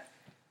look at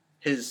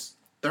his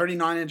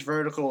 39-inch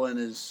vertical and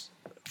his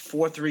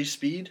 4.3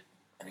 speed,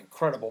 and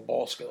incredible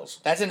ball skills.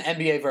 That's an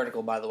NBA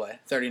vertical, by the way.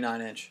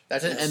 39-inch.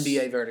 That's an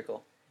NBA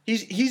vertical.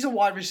 He's a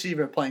wide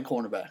receiver playing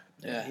cornerback.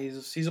 Yeah,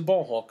 he's a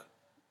ball hawk.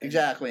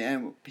 Exactly,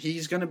 and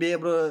he's going to be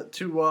able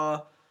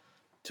to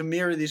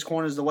mirror these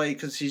corners the way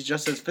because he's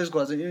just as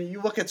physical as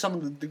you look at some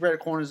of the greater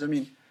corners. I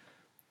mean,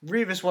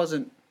 Revis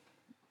wasn't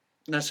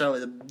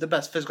necessarily the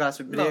best physical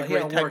athlete, but he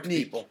had great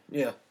technique.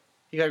 Yeah,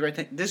 he got great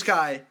technique. This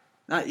guy,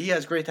 he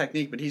has great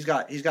technique, but he's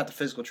got the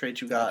physical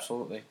traits you got.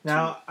 Absolutely.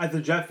 Now, as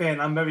a Jet fan,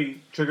 I'm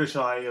very trigger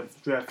shy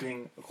of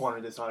drafting a corner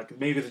this high because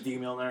maybe it's a D.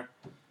 Milner,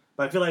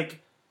 but I feel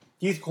like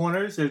these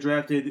corners, they're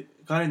drafted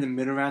kind of in the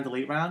mid round to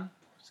late round.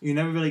 So you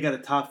never really get a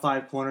top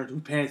 5 corner who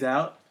pans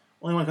out.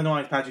 Only one I know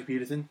is Patrick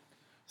Peterson.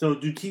 So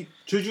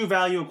should you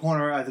value a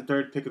corner as a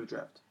third pick of the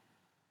draft?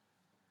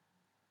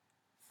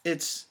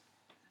 It's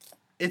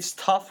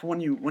tough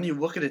when you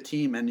look at a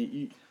team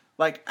and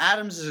like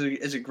Adams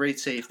is a great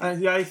safety.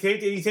 Yeah,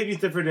 safety is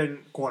different than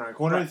corner.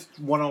 Corner is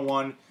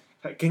one-on-one.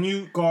 Can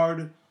you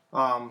guard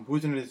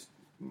who's in his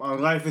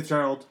Larry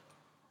Fitzgerald?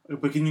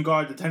 But can you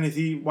guard the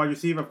Tennessee wide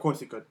receiver? Of course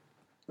you could.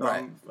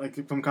 Right.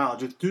 Like from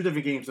college. It's 2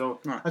 different games. So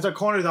right. That's why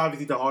corner is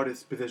obviously the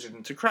hardest position.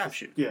 It's a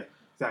crapshoot. Yeah,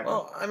 exactly.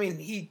 Well, I mean,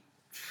 he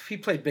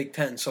played Big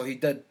Ten, so he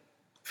did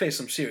face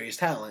some serious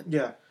talent.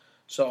 Yeah.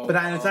 So, but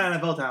it's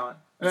not NFL talent.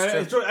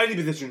 It's true. Any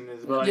position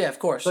is. But yeah, of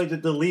course. It's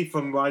like the leap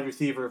from wide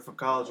receiver from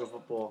college to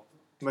football.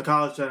 From the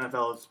college to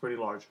NFL is pretty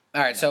large.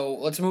 All right, so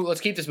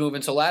let's keep this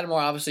moving. So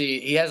Lattimore, obviously,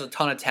 he has a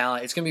ton of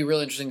talent. It's going to be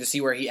really interesting to see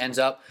where he ends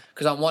up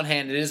because on one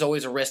hand, it is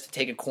always a risk to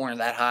take a corner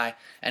that high,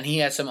 and he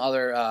has some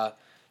other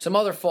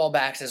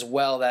fallbacks as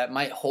well that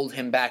might hold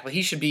him back. But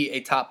he should be a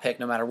top pick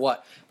no matter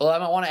what.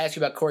 But I want to ask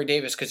you about Corey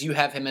Davis because you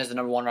have him as the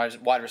number 1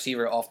 wide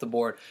receiver off the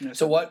board. Yes,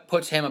 so what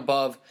puts him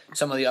above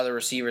some of the other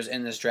receivers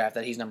in this draft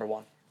that he's number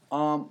 1?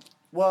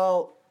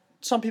 Well,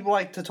 some people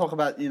like to talk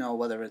about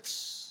whether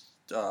it's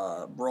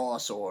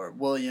Ross or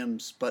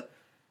Williams, but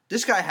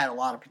this guy had a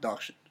lot of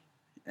production.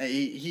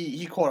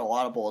 He caught a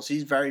lot of balls.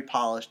 He's very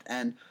polished,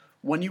 and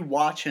when you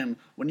watch him,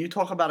 when you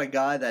talk about a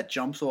guy that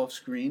jumps off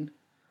screen,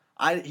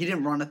 he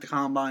didn't run at the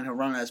combine. He'll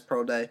run at his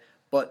pro day,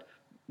 but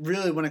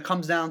really, when it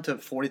comes down to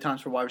 40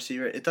 times per wide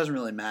receiver, it doesn't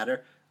really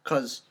matter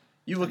because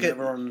you look at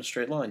never run in a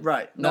straight line.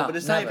 Right? No, but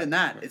it's not even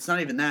that. It's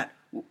not even that.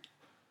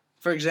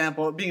 For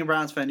example, being a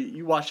Browns fan,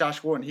 you watch Josh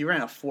Gordon. He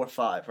ran a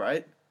 4.5,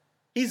 right?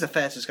 He's the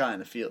fastest guy in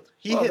the field.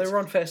 They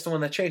run faster when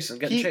they're chasing,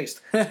 getting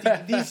chased.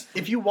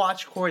 If you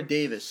watch Corey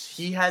Davis,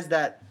 he has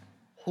that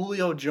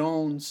Julio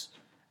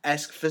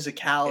Jones-esque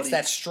physicality. It's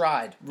that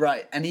stride.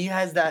 Right, and he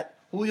has that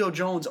Julio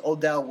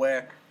Jones-Odell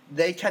where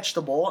they catch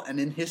the ball, and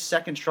in his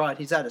second stride,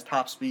 he's at his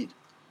top speed.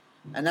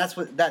 And that's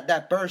what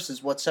that burst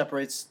is what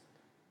separates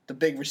the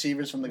big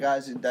receivers from the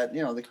guys that.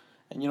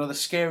 The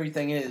scary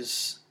thing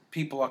is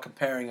people are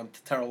comparing him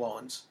to Terrell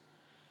Owens.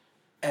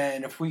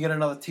 And if we get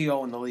another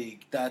T.O. in the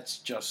league, that's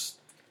just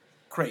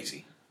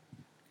crazy.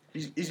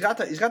 He's got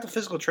the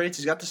physical traits.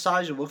 He's got the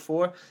size you look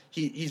for.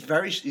 He's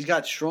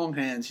got strong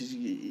hands.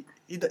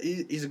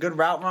 He's a good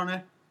route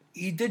runner.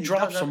 He did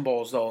drop some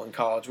balls though in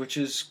college, which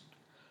is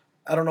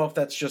I don't know if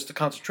that's just a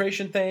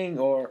concentration thing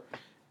or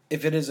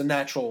if it is a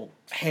natural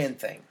hand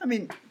thing. I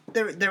mean,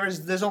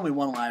 there's only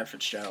one Larry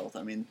Fitzgerald.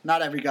 I mean,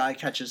 not every guy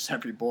catches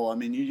every ball. I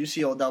mean, you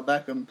see Odell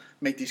Beckham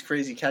make these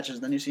crazy catches,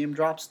 then you see him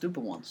drop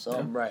stupid ones.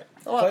 So right,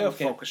 a lot of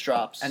focus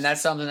drops, and that's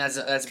something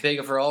that's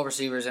big for all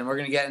receivers. And we're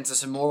going to get into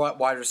some more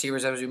wide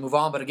receivers as we move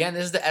on. But again,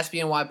 this is the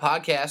SBNY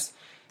podcast.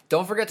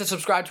 Don't forget to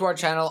subscribe to our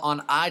channel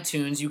on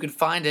iTunes. You can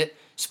find it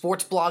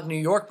Sports Blog New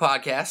York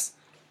Podcast,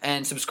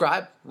 and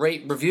subscribe,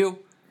 rate, review.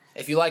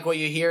 If you like what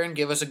you're hearing,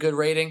 give us a good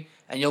rating,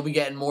 and you'll be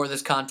getting more of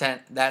this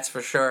content. That's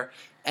for sure.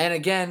 And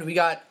again, we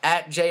got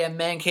at JM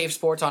Man Cave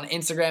Sports on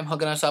Instagram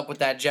hooking us up with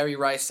that Jerry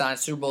Rice signed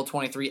Super Bowl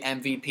 23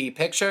 MVP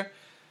picture.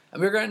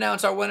 And we're going to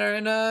announce our winner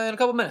in a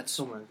couple minutes.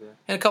 In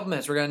a couple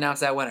minutes, we're going to announce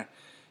that winner.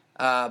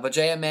 But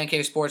JM Man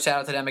Cave Sports, shout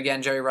out to them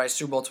again. Jerry Rice,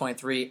 Super Bowl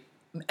 23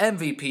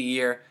 MVP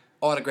year,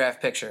 autograph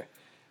picture.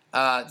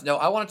 No,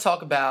 I want to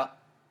talk about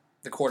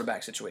the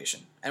quarterback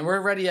situation. And we're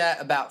already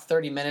at about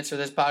 30 minutes for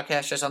this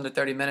podcast, just under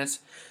 30 minutes.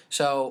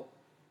 So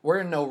we're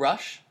in no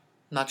rush.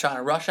 not trying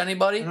to rush I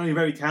anybody. know you're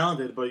very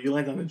talented, but you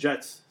landed on the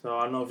Jets, so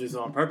I don't know if this is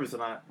on purpose or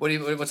not.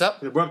 What's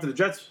up? We're up to the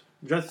Jets.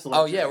 Jets selection.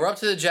 Oh yeah, we're up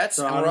to the Jets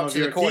So and I we're don't know up if to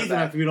the you're teasing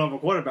quarterback. if we don't have a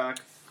quarterback.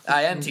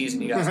 I am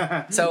teasing you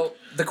guys. So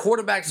the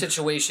quarterback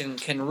situation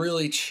can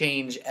really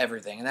change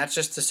everything, and that's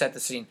just to set the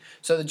scene.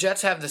 So the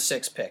Jets have the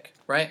 6th pick,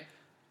 right?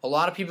 A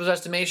lot of people's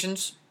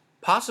estimations,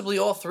 possibly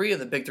all 3 of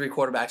the big 3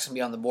 quarterbacks can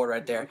be on the board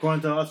right there.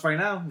 According to us right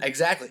now,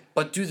 Exactly.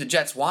 But do the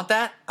Jets want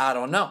that? I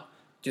don't know.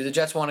 Do the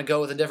Jets want to go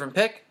with a different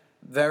pick?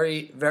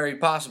 Very, very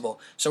possible.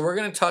 So we're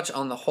going to touch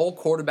on the whole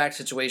quarterback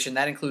situation.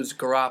 That includes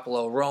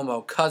Garoppolo,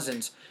 Romo,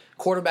 Cousins,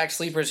 quarterback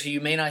sleepers who you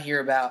may not hear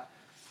about,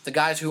 the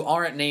guys who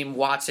aren't named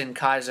Watson,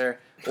 Kaiser,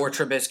 or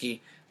Trubisky.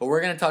 But we're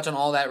going to touch on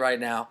all that right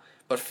now.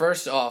 But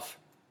first off,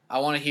 I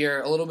want to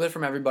hear a little bit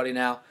from everybody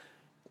now.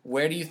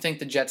 Where do you think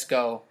the Jets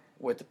go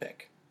with the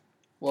pick?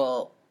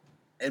 Well,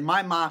 in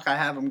my mock, I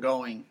have him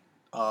going.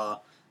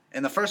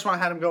 In the first one, I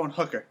had him going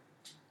Hooker.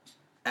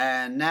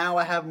 And now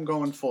I have him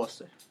going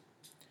Foster.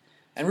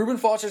 And Reuben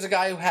Foster's a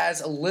guy who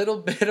has a little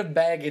bit of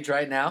baggage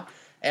right now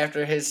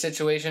after his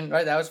situation.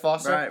 Right, that was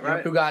Foster,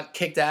 Right. who got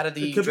kicked out of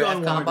the it could be draft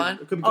unwarranted. combine.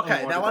 It could be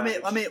Okay, now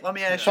unwarranted let baggage.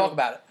 me ask you. Talk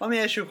about it. Let me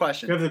ask you a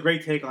question. You have a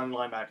great take on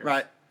linebackers.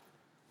 Right.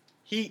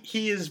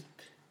 He is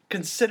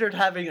considered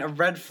having a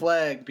red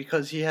flag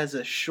because he has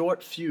a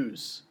short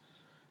fuse.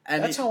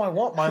 And That's how I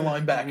want my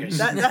linebackers.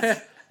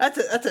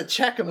 that's a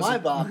check in my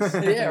box.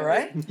 Yeah,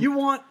 right?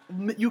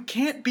 You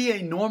can't be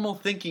a normal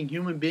thinking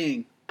human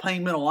being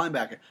playing middle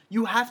linebacker.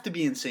 You have to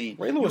be insane.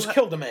 Ray Lewis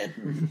killed a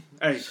man.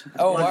 Hey.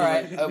 Oh, all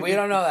right. We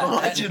don't know that.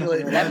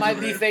 Allegedly. That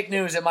might be fake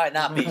news. It might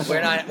not be.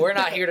 We're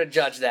not here to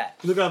judge that.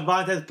 Look at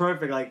Vontez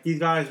Perfect. Like, these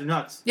guys are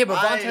nuts. Yeah, but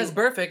I- Vontez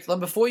Perfect.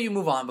 Before you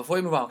move on,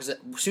 because as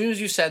soon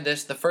as you said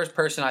this, the first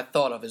person I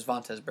thought of is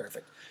Vontez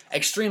Perfect.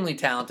 Extremely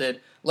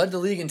talented, led the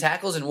league in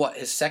tackles in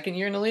his 2nd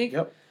year in the league.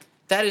 Yep.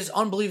 That is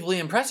unbelievably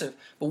impressive.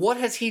 But what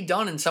has he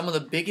done in some of the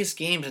biggest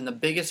games and the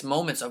biggest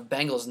moments of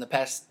Bengals in the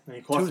past And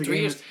he cost 2-3 the game,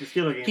 years? the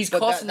Steeler game. He's But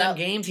costing that- them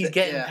games. He's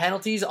getting yeah.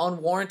 penalties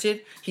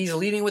unwarranted. He's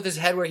leading with his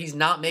head where he's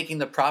not making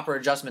the proper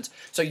adjustments.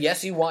 So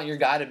yes, you want your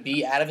guy to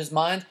be out of his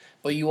mind,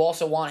 but you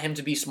also want him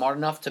to be smart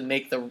enough to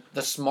make the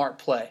smart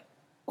play.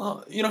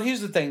 Well,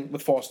 here's the thing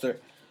with Foster.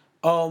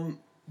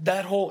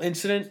 That whole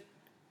incident,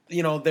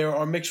 there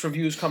are mixed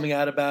reviews coming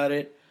out about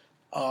it.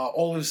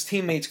 All of his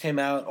teammates came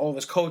out, all of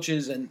his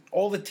coaches, and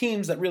all the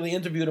teams that really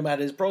interviewed him at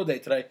his pro day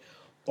today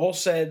all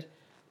said,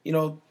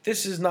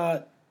 this is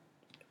not,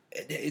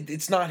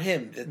 it's not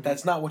him.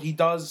 That's not what he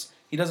does.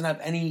 He doesn't have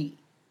any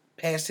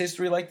past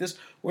history like this.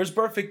 Whereas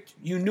Perfect,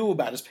 you knew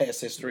about his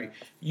past history.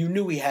 You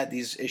knew he had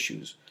these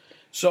issues.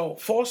 So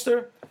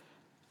Foster,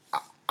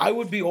 I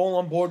would be all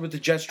on board with the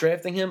Jets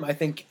drafting him. I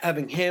think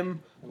having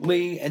him,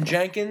 Lee, and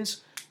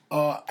Jenkins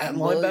at linebacker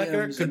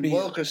Williams could and be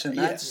Wilkerson.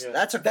 yeah.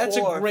 That's a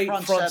great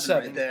front front seven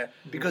seven right there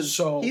because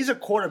So- he's a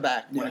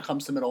quarterback when Yeah. it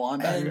comes to middle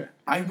linebacker. And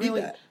I You need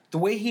really, that. the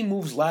way he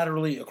moves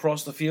laterally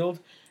across the field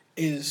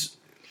is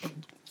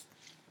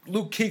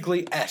Luke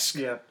Kuechly-esque.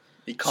 Yeah.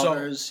 He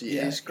covers.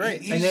 yeah, He's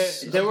great. he- And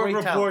He's there a were great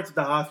reports talent. at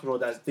the hospital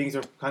that things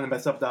are kind of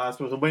messed up at the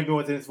hospital. So maybe it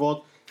wasn't his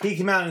fault. He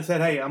came out and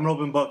said, "Hey, I'm an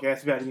open book.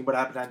 Ask me anything what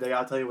happened that day.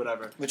 I'll tell you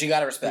whatever." Which you got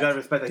to You respect. gotta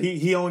respect that.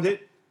 He owned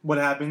it. What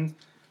happened?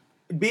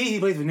 B, he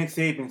plays with Nick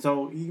Saban,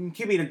 so he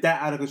can't be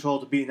that out of control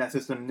to be in that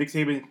system. Nick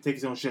Saban takes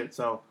his own shit,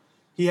 so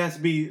he has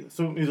to be.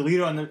 So he's a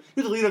leader on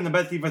the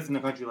best defense in the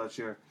country last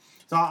year.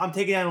 So I'm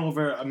taking that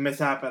over a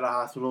mishap at a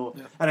hospital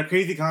at a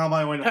crazy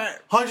combine when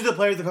hundreds of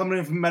players are coming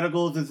in from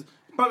medicals. It's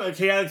probably a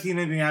chaotic scene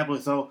in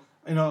Indianapolis. So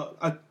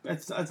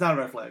it's not a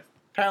red flag.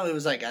 Apparently, it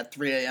was like at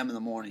 3 a.m. in the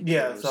morning.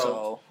 Yeah, too,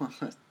 so- so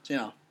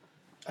Yeah,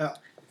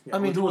 I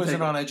mean, who we'll isn't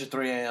take it. on edge at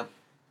 3 a.m.?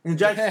 And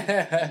Jets,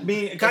 I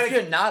mean, it If kind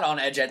you're of not on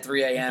edge at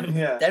 3 a.m.,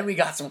 Yeah. then we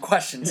got some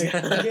questions. it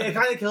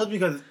kind of kills me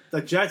because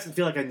the Jets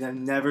feel like I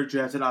never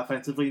drafted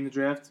offensively in the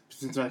draft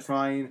since I'm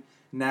trying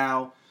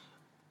now.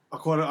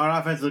 Our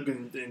offense is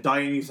looking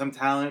dying need some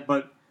talent,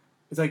 but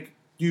it's like,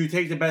 do you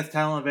take the best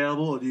talent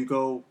available or do you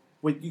go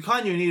with you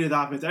kind of need an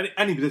offense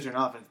any position in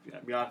offense? To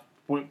be honest,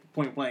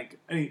 point blank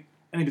any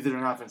position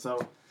in offense.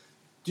 So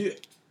do you,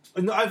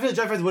 I feel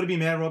Jeff wouldn't be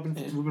mad at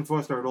Reuben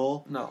Foster at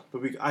all. No.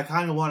 But I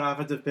kind of want an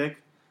offensive pick.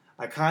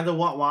 I kind of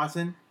want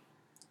Watson.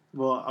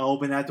 Well, I'll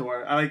open that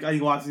door. I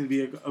think Watson to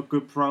be a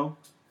good pro.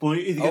 But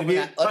is he going to be?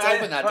 Let's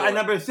open that door. At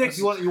number 6,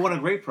 you want a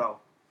great pro.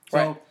 So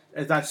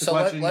Right. that's the So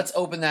question. let's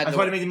open that That's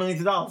door. why they make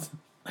millions of dollars.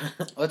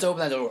 Let's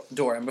open that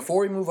door. And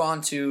before we move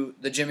on to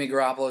the Jimmy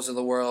Garoppolos of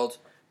the world,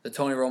 the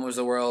Tony Romos of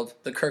the world,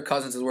 the Kirk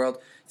Cousins of the world,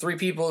 3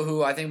 people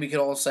who I think we could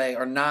all say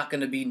are not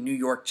going to be New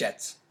York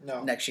Jets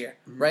next year,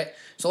 right?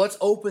 So let's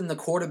open the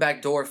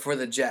quarterback door for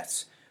the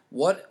Jets.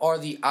 What are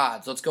the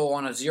odds? Let's go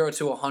on a 0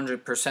 to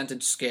 100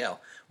 percentage scale.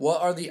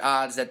 What are the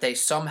odds that they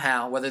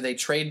somehow, whether they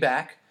trade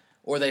back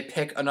or they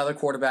pick another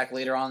quarterback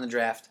later on in the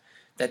draft,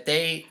 that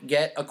they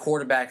get a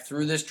quarterback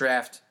through this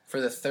draft for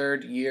the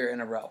 3rd year in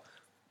a row?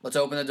 Let's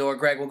open the door.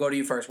 Greg, we'll go to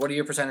you first. What are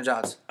your percentage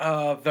odds?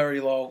 Very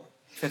low,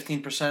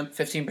 15%.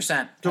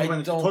 15%. Talking I about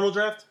the don't- total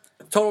draft?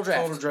 Total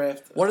draft. Total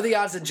draft. What are the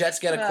odds that Jets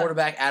get a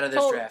quarterback out of this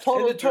draft?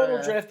 In the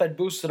total draft, I'd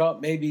boost it up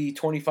maybe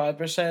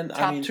 25%.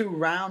 Top 2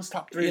 rounds,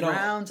 top 3 you know,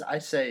 rounds, I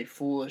say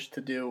foolish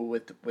to do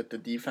with the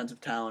defensive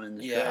talent in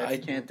this draft. I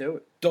can't do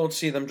it. Don't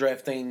see them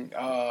drafting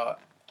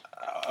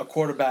a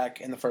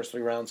quarterback in the first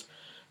 3 rounds.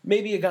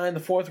 Maybe a guy in the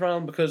 4th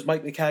round because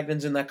Mike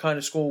McCagnon's in that kind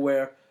of school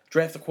where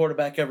draft a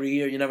quarterback every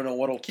year. You never know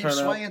what'll Keep turn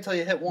swinging out. until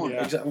you hit one.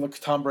 Yeah. Exactly. Look,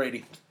 Tom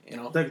Brady. You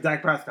know. Like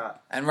Dak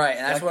Prescott. And that's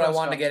Dak what I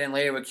wanted to Prescott. get in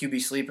later with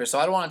QB sleepers. So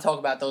I don't want to talk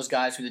about those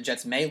guys who the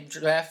Jets may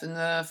draft in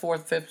the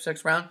 4th, 5th,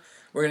 6th round.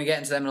 We're going to get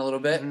into them in a little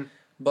bit. Mm-hmm.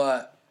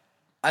 But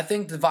I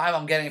think the vibe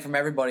I'm getting from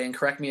everybody, and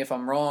correct me if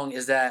I'm wrong,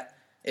 is that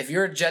if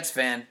you're a Jets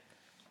fan,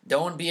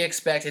 don't be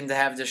expecting to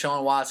have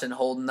Deshaun Watson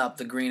holding up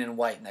the green and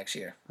white next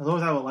year. As long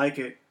as I would like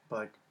it,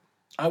 like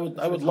I would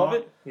love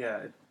it. Yeah.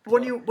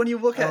 When you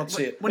look I at don't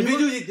see it. when If you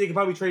you look, do, they could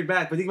probably trade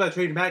back. But think about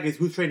trading back is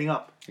who's trading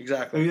up.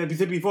 Exactly. Like we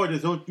said before,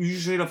 you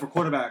usually trade up for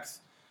quarterbacks.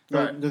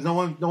 Right. There's no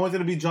one's going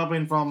to be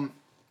jumping from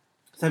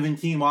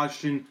 17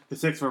 Washington to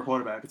 6 for a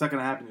quarterback. It's not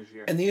going to happen this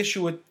year. And the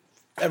issue with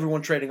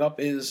everyone trading up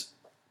is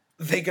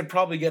they could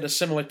probably get a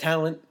similar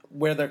talent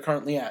where they're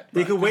currently at.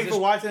 They could wait This- for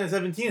Washington at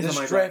 17 or This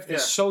something draft like that.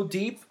 is so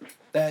deep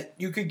that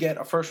you could get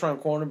a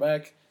first-round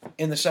cornerback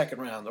in the 2nd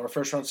round or a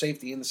first-round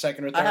safety in the 2nd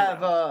or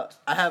 3rd round.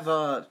 I have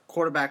a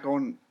quarterback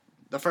on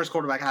the first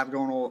quarterback I have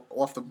going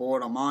off the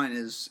board on mine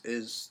is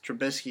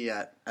Trubisky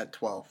at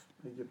 12.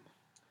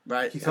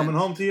 Right. He's coming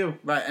home to you.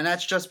 Right, and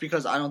that's just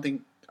because I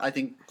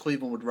think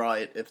Cleveland would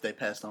riot if they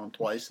passed on him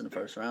twice in the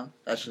first round.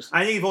 That's just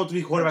I think if all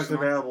 3 quarterbacks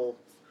Personal. available,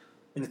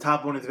 and the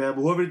top one is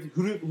available, whoever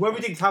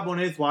you think top one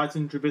is,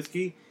 Watson,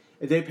 Trubisky,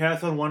 if they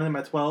pass on one of them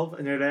at 12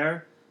 and they're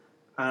there,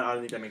 I don't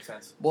think that makes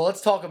sense. Well,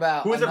 let's talk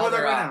about Who is their another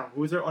quarterback right now?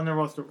 Who is their on their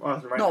roster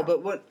right now? no,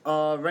 but what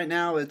right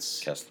now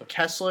it's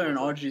Kessler. and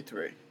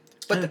RG3.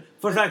 But the,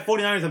 for fact,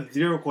 49ers have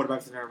 0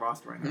 quarterbacks in their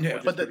roster right now. Yeah.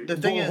 which But is the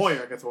pretty- thing well, is-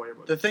 Hoyer, I guess Hoyer,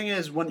 but the thing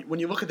is when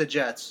you look at the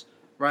Jets,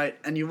 right,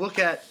 and you look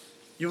at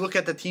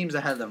the teams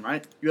ahead of them,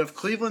 right? You have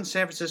Cleveland,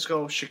 San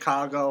Francisco,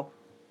 Chicago,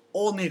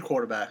 all need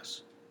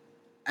quarterbacks.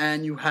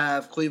 And you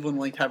have Cleveland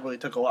linked heavily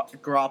to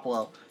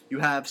Garoppolo. You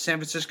have San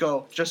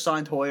Francisco just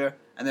signed Hoyer,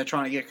 and they're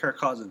trying to get Kirk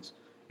Cousins.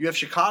 You have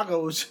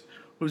Chicago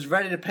who's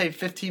ready to pay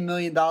 $15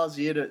 million a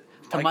year to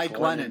Mike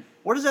Glennon.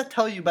 What does that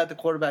tell you about the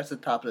quarterbacks at the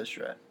top of this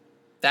draft?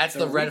 That's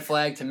the red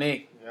flag to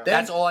me. Yeah.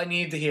 That's all I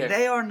need to hear.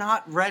 They are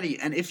not ready.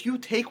 And if you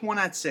take one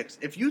at 6,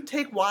 if you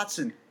take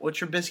Watson or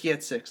Trubisky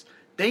at 6,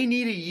 they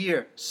need a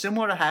year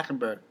similar to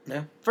Hackenberg.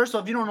 Yeah. First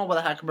off, you don't know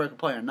whether Hackenberg can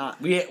play or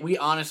not. We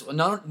honestly,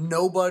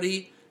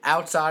 nobody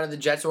outside of the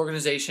Jets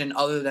organization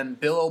other than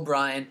Bill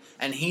O'Brien,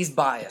 and he's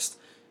biased.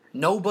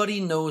 Nobody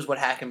knows what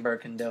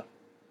Hackenberg can do.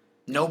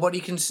 No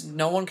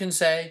one can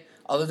say,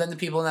 other than the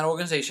people in that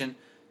organization,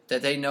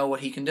 that they know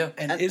what he can do.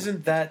 And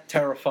isn't that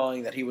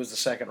terrifying that he was the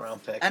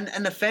 2nd-round pick? And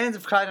the fans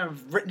have kind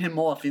of written him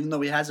off, even though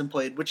he hasn't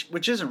played,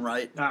 which isn't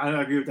right.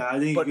 I agree with that. I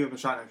think But- you give him a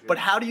shot next year. But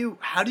how do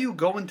you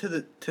go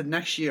into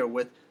next year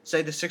with,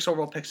 say, the 6th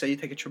overall pick? Say you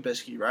take a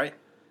Trubisky, right?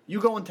 You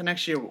go into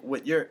next year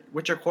with your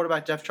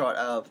quarterback depth chart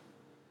of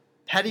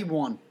Petty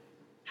 1,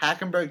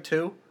 Hackenberg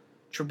 2,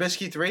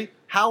 Trubisky 3.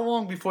 How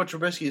long before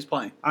Trubisky is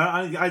playing?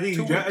 I think if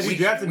you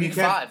draft him, you week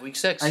can't. 5, week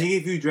 6. I think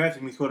if you draft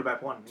him, he's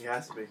quarterback 1. He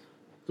has to be.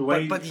 The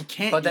way, But he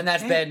can't. But then you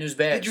that's can't. bad news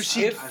bears. Did you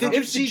see? If Did the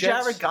you see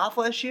Jets- Jared Goff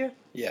last year?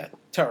 Yeah,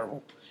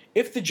 terrible.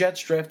 If the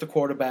Jets draft a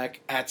quarterback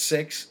at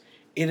 6,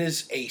 it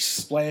is a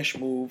splash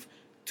move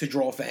to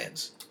draw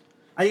fans.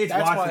 I think it's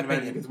That's my Watson, man,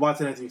 opinion. because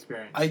Watson has the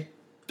experience. I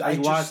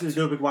Watson is just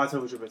no big Watson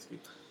over Trubisky.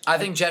 I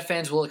think Jet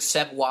fans will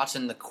accept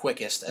Watson the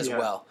quickest as Yeah.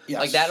 well. Yes.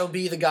 Like that'll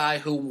be the guy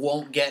who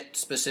won't get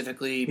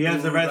specifically He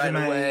has the booed right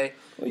resume. away.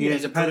 He has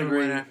He's a the proven pedigree.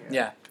 winner.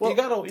 Yeah.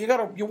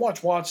 you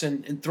watch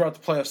Watson throughout the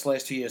playoffs the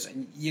last 2 years,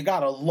 and you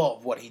gotta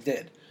love what he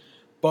did.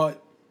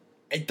 But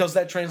does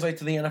that translate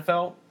to the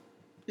NFL?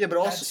 Yeah,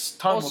 but That's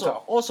time will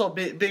tell. also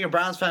being a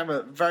Browns fan,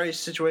 but very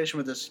situation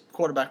with this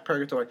quarterback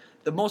purgatory.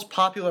 The most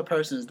popular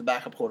person is the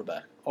backup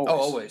quarterback.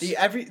 Always. The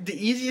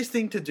easiest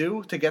thing to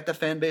do to get the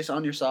fan base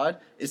on your side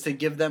is to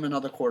give them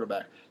another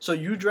quarterback. So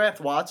you draft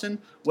Watson,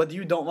 whether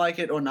you don't like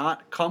it or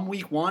not. Come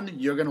week 1,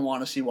 you're gonna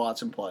want to see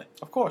Watson play,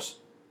 Of course.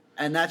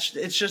 and that's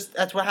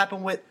what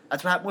happened with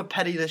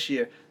Petty this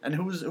year. And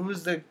who's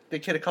the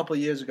kid a couple of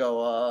years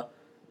ago?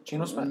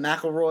 Geno Smith.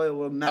 McElroy.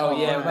 Oh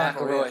yeah,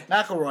 McElroy. McElroy.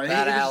 McElroy.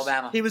 Out of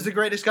Alabama. He was the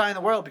greatest guy in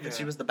the world because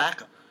he Yeah. was the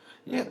backup.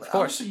 Yeah, of course.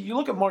 honestly, you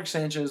look at Mark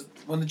Sanchez.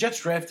 When the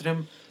Jets drafted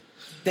him,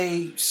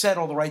 they said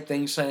all the right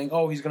things, saying,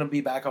 "Oh, he's going to be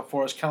back up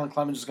for us. Kellen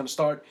Clemens is going to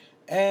start."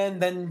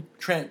 And then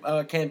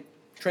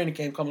training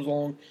camp comes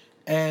along,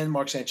 and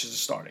Mark Sanchez is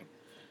starting.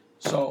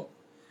 So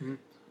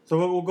So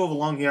we'll go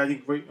along here. I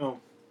think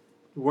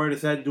word is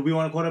said. Do we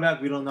want a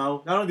quarterback? We don't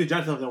know. I don't think the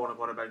Jets don't want a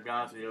quarterback, to be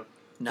honest with you.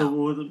 No.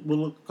 So we'll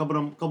look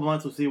couple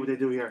months. We'll see what they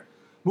do here.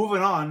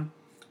 Moving on,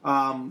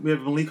 we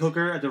have Malik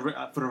Hooker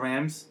for the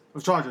Rams. Or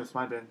Chargers,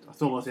 my bad.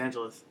 Still Los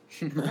Angeles.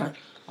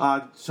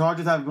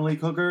 Chargers have Malik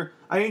Hooker.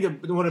 I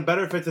think one of the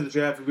better fits of the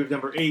draft, we have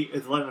number 8,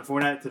 is Leonard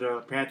Fournette to the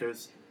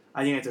Panthers.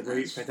 I think it's a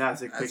great,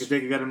 fantastic pick if they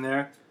could get him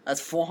there. That's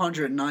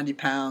 490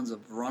 pounds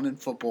of running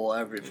football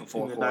for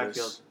 4 in the quarters.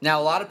 backfield. Now,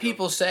 a lot of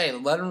people say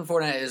Leonard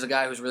Fournette is a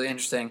guy who's really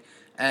interesting,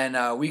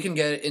 and we can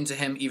get into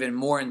him even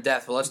more in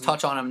depth. But let's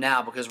touch on him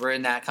now because we're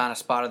in that kind of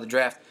spot of the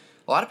draft.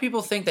 A lot of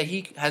people think that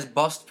he has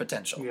bust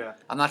potential. Yeah.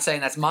 I'm not saying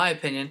that's my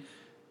opinion,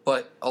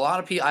 but a lot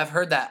of people, I've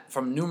heard that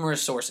from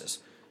numerous sources.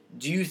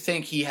 Do you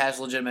think he has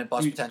legitimate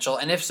bust potential?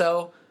 And if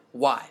so,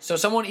 why? So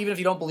someone, even if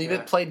you don't believe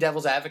it, play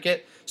devil's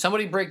advocate.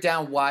 Somebody break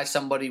down why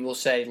somebody will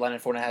say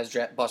Leonard Fournette has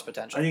bust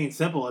potential. I think it's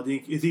simple. I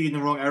think is he in the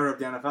wrong era of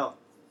the NFL?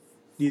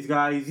 These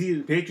guys,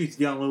 the Patriots,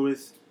 Deion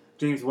Lewis,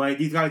 James White,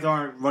 these guys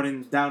aren't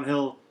running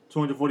downhill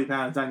 240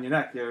 pounds down your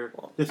neck. They're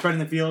spreading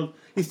the field.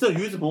 He's still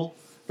usable,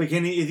 but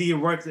is he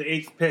worth the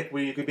 8th pick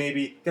where you could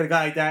maybe get a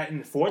guy like that in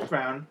the 4th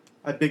round,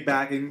 a big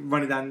back, and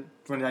run it down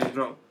your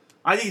throat?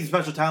 I think he's a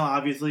special talent,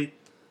 obviously,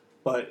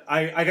 but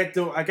I get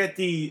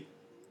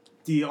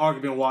the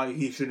argument why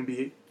he shouldn't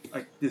be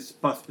like this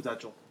bust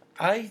potential.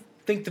 I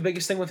think the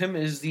biggest thing with him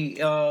is the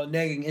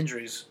nagging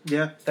injuries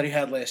Yeah, that he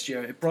had last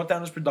year. It brought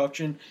down his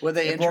production. Were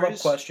they It brought up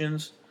injuries?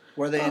 questions.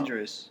 Were they Oh.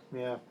 injuries?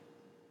 yeah.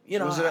 You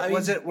know, Was it I mean,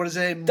 was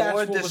it a that's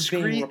more what was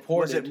being discreet?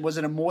 reported. Was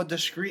it a more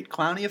discreet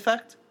Clowney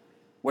effect,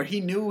 where he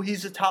knew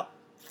he's a top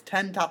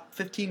 10, top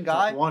 15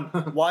 guy? Top one.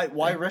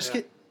 Why risk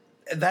Yeah. it?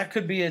 that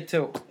could be it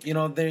too. You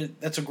know,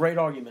 that's a great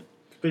argument.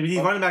 But these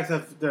running backs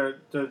have they're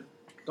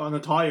on the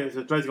tires.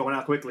 The threads going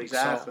out quickly.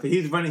 Exactly. So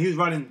he was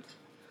running.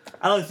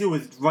 LSU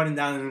was running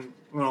down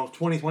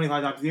 20,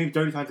 25 times, maybe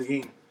 30 times a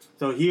game.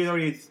 So he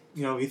already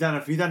he's on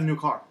a new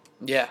car.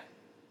 Yeah.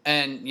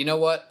 And you know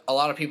what? A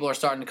lot of people are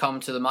starting to come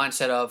to the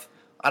mindset of,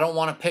 I don't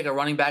want to pick a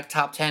running back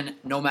top 10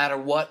 no matter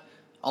what,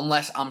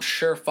 unless I'm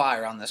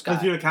surefire on this guy.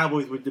 Because you're the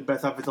Cowboys with the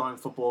best offensive line in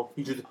football.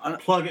 You just An-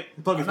 plug as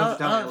much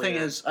talent. Another thing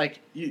earlier. is, like,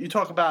 you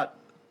talk about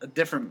a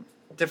different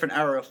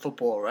era of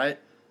football, right?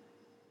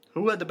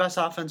 Who had the best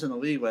offense in the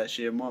league last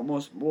year?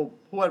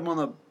 Who had one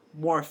of the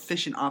more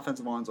efficient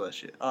offensive lines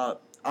last year?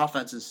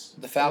 Offenses.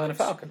 The Falcons.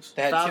 Falcons.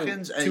 They had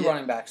Falcons. two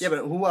running backs. Yeah, but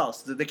who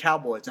else? The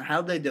Cowboys. And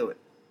how'd they do it?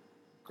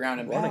 Ground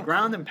and On the pound.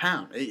 ground and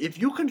pound. If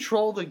you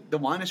control the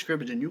line of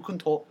scrimmage and you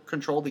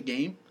control the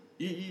game,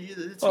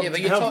 it's Yeah, but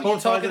It helps you're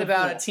both sides talking of the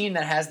about a ball. team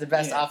that has the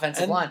best Yeah.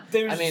 offensive And line.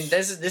 there's- I mean,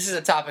 this is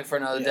a topic for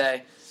another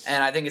day,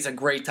 and I think it's a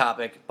great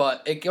topic.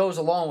 But it goes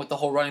along with the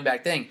whole running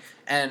back thing.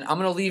 And I'm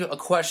going to leave a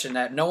question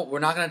that we're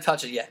not going to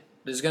touch it yet.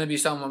 There's going to be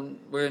something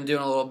we're going to do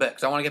in a little bit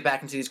because I want to get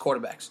back into these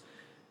quarterbacks.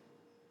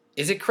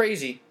 Is it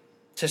crazy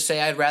to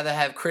say I'd rather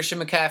have Christian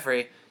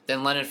McCaffrey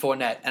than Leonard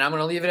Fournette? And I'm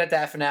going to leave it at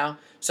that for now.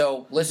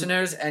 So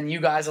listeners and you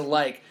guys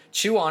alike,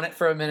 chew on it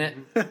for a minute.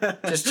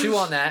 Just chew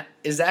on that.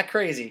 Is that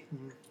crazy?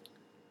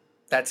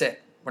 That's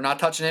it. We're not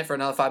touching it for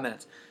another 5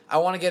 minutes. I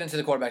want to get into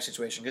the quarterback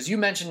situation because you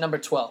mentioned number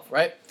 12,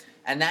 right?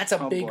 And that's a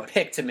Oh, big boy.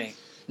 pick to me.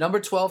 Number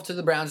 12 to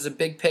the Browns is a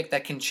big pick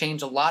that can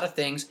change a lot of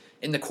things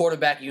in the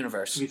quarterback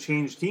universe. You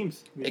change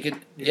teams. It could,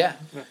 yeah.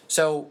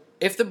 So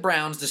if the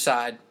Browns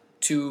decide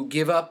to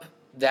give up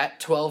that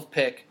 12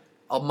 pick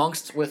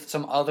amongst with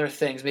some other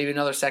things, maybe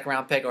another second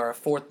round pick or a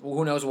fourth,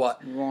 who knows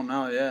what, You won't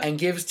know, yeah. and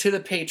gives to the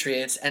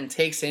Patriots and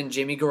takes in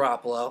Jimmy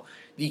Garoppolo,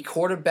 the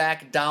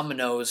quarterback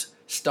dominoes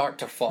start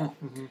to fall.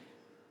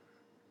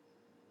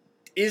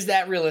 Is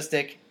that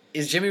realistic?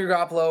 Is Jimmy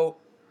Garoppolo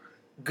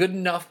good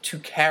enough to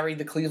carry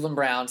the Cleveland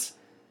Browns?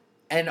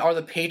 And are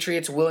the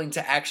Patriots willing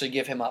to actually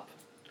give him up?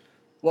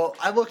 Well,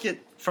 I look at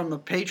from the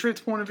Patriots'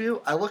 point of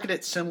view. I look at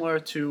it similar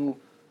to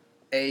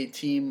a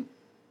team,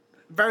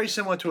 very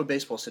similar to a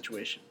baseball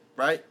situation,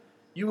 right?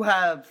 You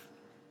have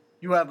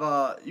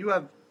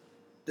the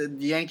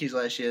Yankees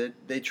last year.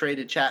 They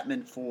traded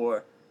Chapman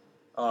for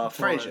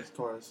Frazier.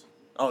 Torres.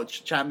 Oh,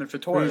 Chapman for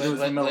Torres. Frazier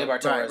was in Miller. Levar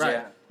Torres, right,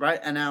 yeah. right.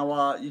 And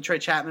now you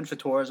trade Chapman for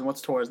Torres, and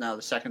what's Torres now?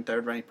 The second,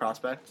 third ranked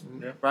prospect,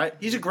 Yeah. right?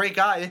 He's a great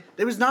guy.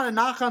 There was not a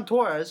knock on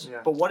Torres,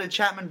 Yeah. but what did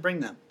Chapman bring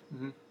them?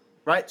 Mhm.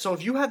 Right. So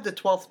if you have the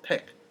 12th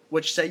pick,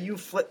 which say you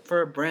flip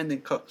for Brandon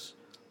Cooks,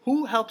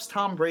 who helps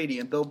Tom Brady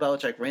and Bill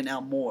Belichick right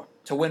now more?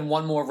 To win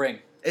one more ring.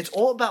 It's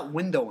all about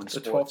window in The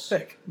sports. 12th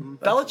pick.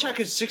 Belichick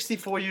is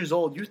 64 years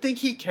old. You think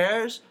he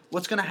cares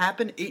what's going to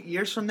happen 8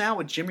 years from now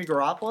with Jimmy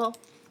Garoppolo?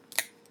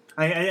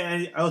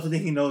 I also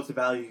think he knows the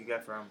value you can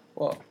get for him.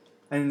 Well,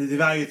 And the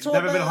value It's has all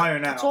never been about- higher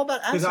now. it's all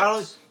about 'Cause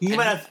assets.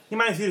 he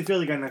might see the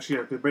field again next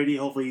year because Brady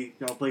hopefully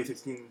play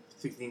 16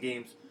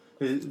 games.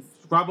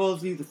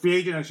 Garoppolo's the free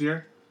agent next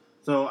year,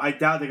 so I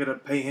doubt they're gonna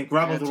pay him. Garoppolo's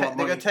They're gonna want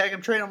going money. to tag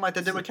him, trade him like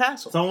they did with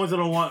Castle. Someone's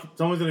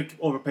gonna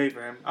overpay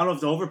for him. I don't know if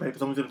it's overpay, but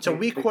someone's gonna. It's a pay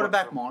weak big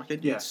quarterback bucks for him.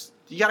 market. Yeah.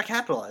 You got to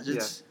capitalize.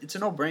 It's a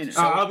no-brainer.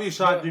 I'll be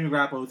shocked the- if Jimmy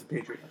Garoppolo is a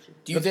Patriot next year.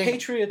 Do you the think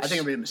Patriots I think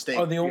it'd be a mistake.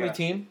 are the only Yeah.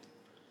 team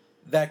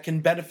that can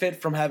benefit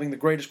from having the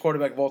greatest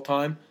quarterback of all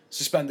time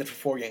suspended for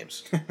 4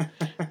 games.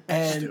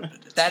 And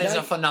that is now-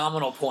 a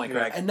phenomenal point,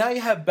 Greg? And now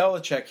you have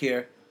Belichick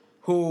here,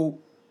 who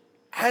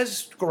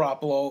has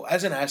Garoppolo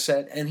as an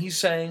asset, and he's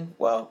saying,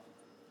 well,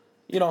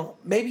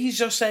 maybe he's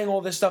just saying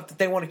all this stuff that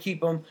they want to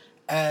keep him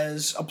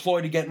as a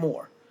ploy to get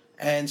more,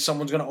 and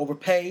someone's going to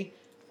overpay,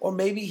 or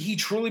maybe he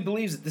truly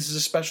believes that this is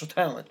a special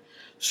talent.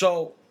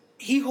 So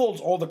he holds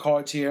all the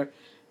cards here,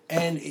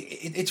 and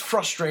it's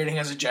frustrating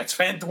as a Jets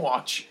fan to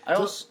watch. I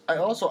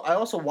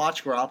also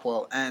watch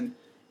Garoppolo, and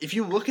if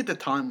you look at the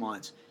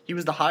timelines, he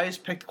was the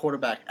highest picked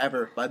quarterback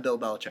ever by Bill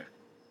Belichick.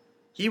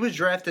 He was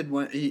drafted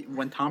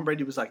when Tom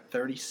Brady was like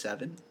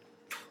 37.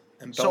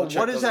 And So Belichick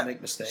what is doesn't that?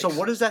 make mistakes. So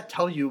what does that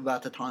tell you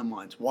about the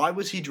timelines? Why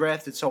was he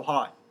drafted so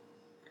high?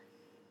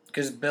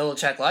 Because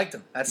Belichick liked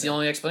him. That's the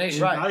only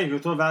explanation. Right. Value,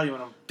 throw value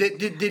in him.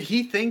 Did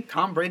he think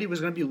Tom Brady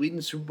was going to be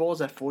leading Super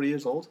Bowls at 40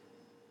 years old?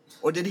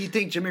 Or did he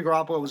think Jimmy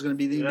Garoppolo was going to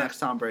be the next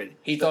Tom Brady?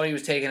 He thought he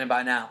was taking it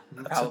by now.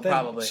 That's the thing.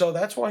 Probably. So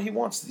that's why he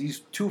wants these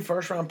 2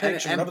 first-round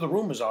picks, or And- whatever the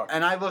rumors are.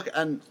 And I look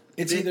and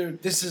It's either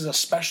this is a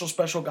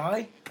special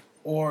guy,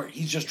 or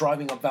he's just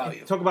driving up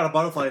value. Talk about a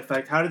butterfly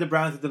effect. How did the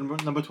Browns get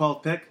the number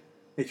 12 pick?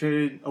 They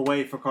traded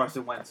away for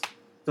Carson Wentz.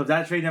 So if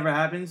that trade never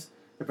happens,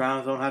 the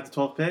Browns don't have the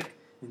 12th pick,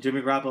 and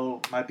Jimmy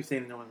Garoppolo might be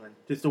staying in New England.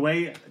 Just the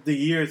way the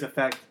years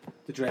affect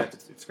the draft,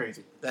 it's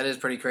crazy. That is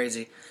pretty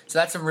crazy. So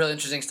that's some really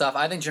interesting stuff.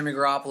 I think Jimmy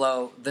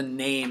Garoppolo, the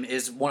name,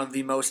 is one of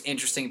the most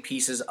interesting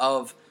pieces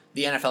of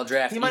the NFL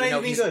draft. He might even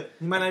not though even be he's- good.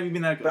 He might not even be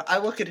that good. but I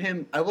look at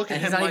him. And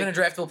he's not like, even a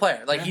draftable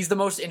player. Like, Yeah. he's the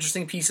most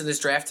interesting piece of this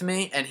draft to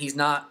me, and he's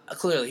not,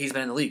 clearly, he's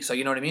been in the league, so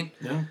you know what I mean?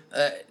 Yeah.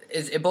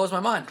 It blows my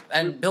mind.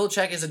 And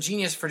Belichick is a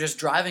genius for just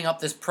driving up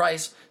this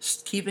price,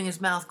 keeping his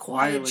mouth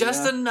quiet Quietly,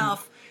 just yeah.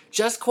 enough,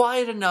 just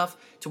quiet enough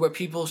to where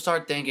people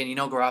start thinking,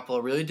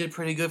 Garoppolo really did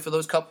pretty good for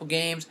those couple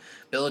games.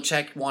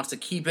 Belichick wants to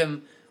keep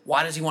him.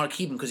 Why does he want to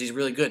keep him? Because he's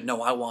really good.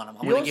 No, I want him.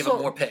 I'm going to give him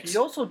more picks. He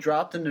also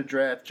dropped in the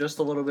draft just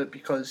a little bit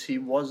because he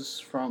was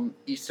from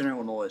Eastern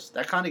Illinois.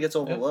 That kind of gets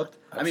overlooked.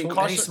 I mean,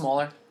 absolutely. And he's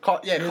smaller.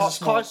 He is a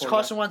small quarterback.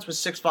 Carson Wentz was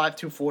 6'5",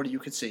 240. You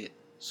could see it.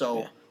 So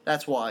Yeah.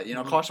 that's why.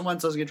 Carson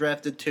Wentz doesn't get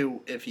drafted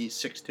too if he's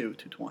 6'2",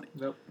 220.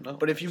 Nope. No.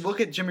 But if you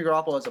look at Jimmy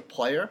Garoppolo as a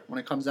player, when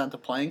it comes down to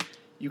playing,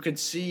 you could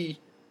see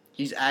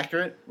he's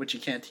accurate, which he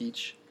can't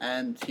teach,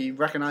 and he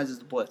recognizes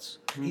the blitz.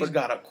 He's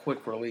got a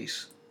quick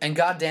release. And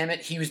God damn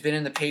it, he's been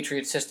in the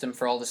Patriot system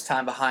for all this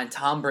time behind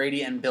Tom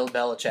Brady and Bill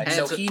Belichick.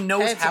 So he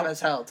knows handsome how as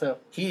hell too.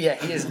 he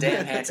is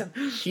damn handsome.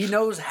 He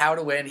knows how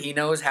to win. He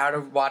knows how to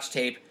watch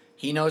tape.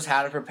 He knows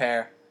how to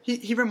prepare.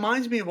 He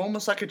reminds me of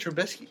almost like a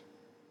Trubisky.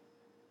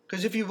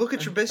 Because if you look at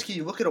Trubisky,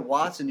 you look at a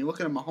Watson, you look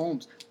at a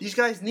Mahomes, these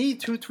guys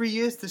need 2-3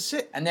 years to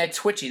sit. And they're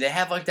twitchy. They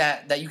have like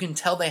that you can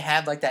tell they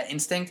have like that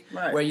instinct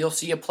Right. where you'll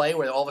see a play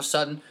where all of a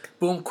sudden,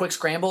 boom, quick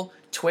scramble,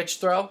 twitch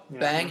throw,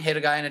 bang, hit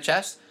a guy in the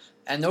chest.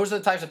 And those are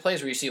the types of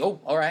plays where you see,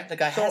 oh, all right, the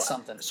guy has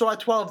something. So at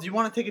 12, do you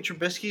want to take a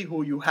Trubisky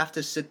who you have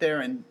to sit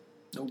there and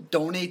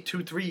donate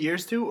 2-3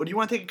 years to? Or do you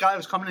want to take a guy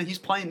who's coming in, he's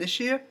playing this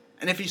year,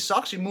 and if he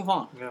sucks, you move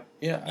on? Yeah.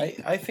 Yeah,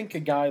 I think a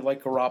guy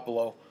like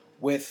Garoppolo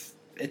with,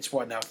 it's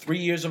what now, 3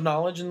 years of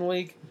knowledge in the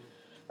league?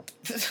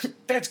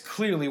 That's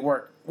clearly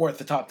worth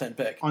the top 10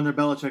 pick. Under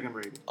Belichick and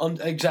Brady.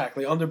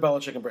 Exactly, under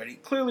Belichick and Brady.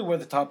 Clearly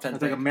worth the top 10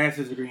 That's pick. like a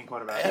master's degree in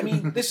quarterback. I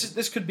mean,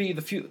 this could be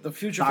the future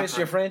Doctor. face of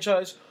your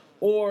franchise,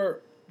 or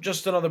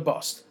just another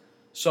bust.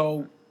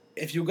 So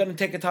if you're going to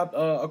take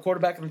a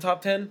quarterback in the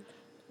top 10,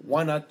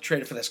 why not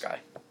trade it for this guy?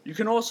 You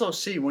can also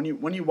see when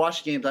you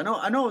watch games. I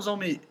know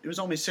it was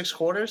only 6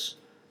 quarters,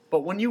 but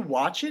when you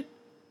watch it,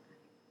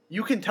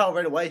 you can tell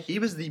right away he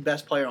was the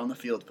best player on the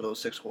field for those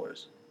 6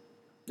 quarters.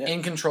 Yeah.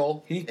 In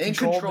control. He In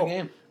controlled control. the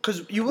game.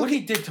 Because you What look he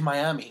at did to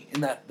Miami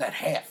in that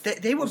half.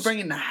 they were was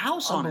bringing the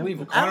house on him.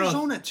 unbelievable.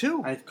 Arizona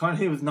too.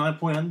 He was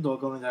 9-point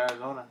underdog going to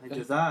Arizona. It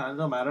just it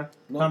don't matter.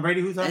 No. Tom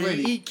Brady, who's Tom And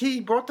Brady? he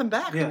brought them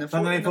back Yeah, in the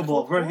Sunday Night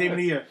Football, first game of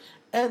the year.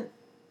 And on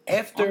the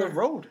after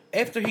road.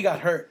 he got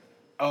hurt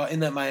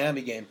in that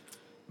Miami game,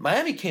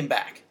 Miami came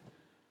back.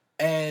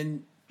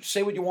 And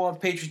say what you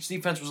want, Patriots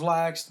defense was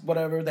lax,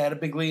 whatever, they had a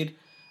big lead.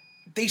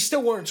 They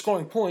still weren't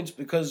scoring points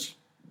because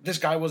this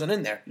guy wasn't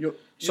in there.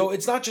 So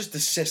it's not just the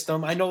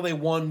system. I know they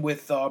won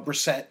with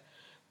Brissett,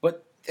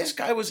 but this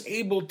guy was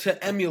able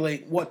to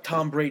emulate what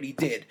Tom Brady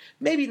did.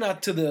 Maybe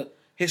not to the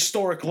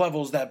historic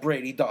levels that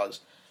Brady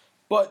does,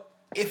 but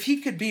if he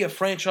could be a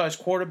franchise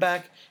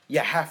quarterback, you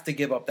have to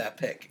give up that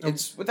pick.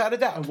 It's without a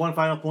doubt. And one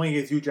final point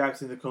is Hugh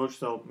Jackson, the coach.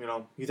 So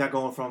he's not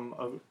going from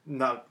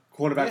a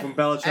quarterback from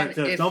Belichick And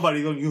to if-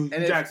 nobody. Hugh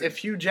And Jackson. if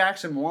Hugh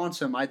Jackson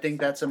wants him, I think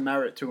that's a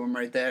merit to him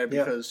right there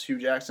because Hugh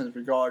Jackson's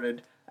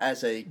regarded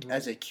as a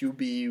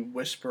QB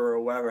whisperer or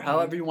whatever,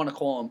 however you want to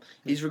call him.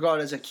 He's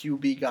regarded as a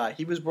QB guy.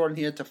 He was brought in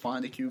here to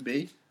find a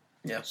QB.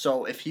 Yeah.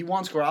 So if he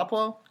wants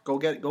Garoppolo, go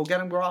get him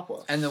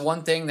Garoppolo. And the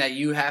one thing that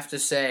you have to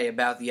say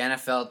about the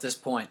NFL at this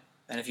point,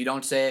 and if you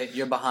don't say it,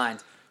 you're behind.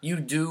 You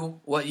do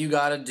what you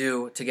got to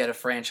do to get a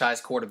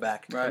franchise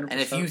quarterback. Right. And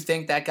if you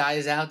think that guy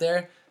is out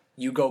there,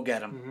 you go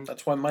get him.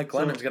 That's why Mike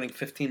Lennon's getting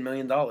 $15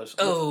 million.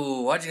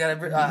 Oh, why'd you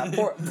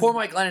gotta? Poor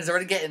Mike Lennon's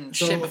already getting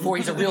shit before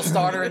he's a real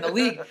starter in the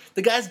league.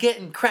 The guy's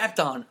getting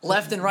crapped on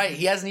left and right.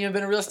 He hasn't even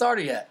been a real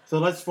starter yet. So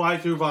let's fly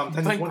through 10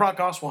 to Thank 20. Brock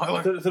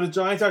Osweiler. So the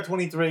Giants are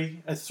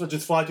 23. Let's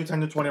just fly through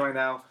 10 to 20 right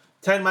now.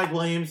 10, Mike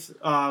Williams,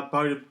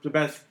 probably the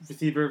best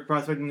receiver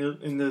prospect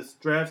in this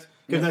draft.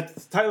 Because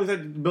that title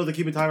said Bill to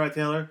keep it Tyrod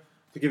Taylor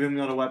to give him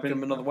another weapon. Give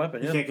him another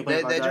weapon, You yeah. can't complain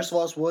They about that. just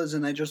lost Woods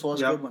and they just lost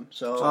Yep. Goodwin.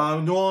 So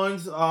New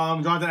Orleans,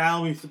 Jonathan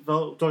Allen, we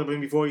talked about him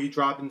before. He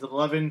dropped into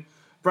 11.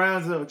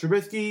 Browns,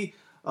 Trubisky.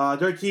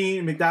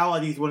 13, McDowell. I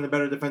think he's one of the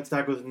better defense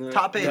tackles in the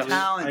Top 8 league.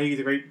 talent. I think he's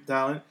a great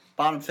talent.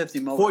 Bottom 50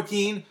 most.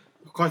 14,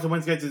 Carson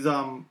Wentz gets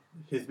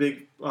his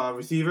big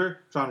receiver,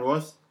 John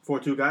Ross,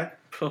 4-2 guy.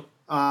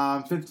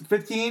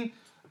 15,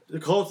 the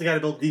Colts, they got to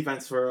build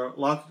defense for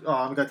Luck.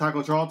 We got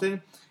Taco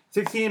Charlton.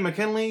 16,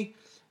 McKinley.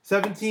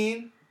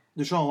 17,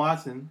 Deshaun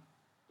Watson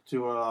to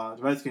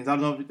the Redskins. I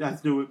don't know if it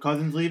has to do with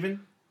Cousins leaving.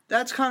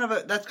 That's kind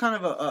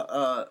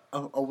of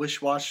a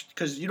wish-wash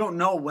because you don't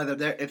know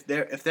whether if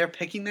they're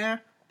picking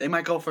there, they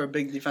might go for a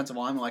big defensive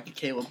lineman like a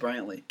Caleb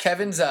Brantley.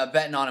 Kevin's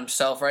betting on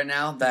himself right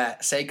now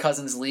that say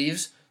Cousins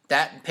leaves,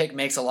 that pick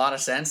makes a lot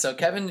of sense. So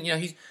Kevin,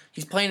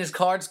 he's playing his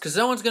cards because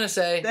no one's gonna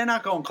say They're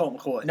not going Colt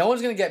McCoy. no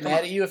one's gonna get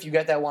mad at you if you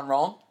get that one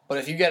wrong. But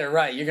if you get it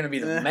right, you're gonna be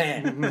the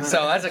man.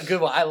 So that's a good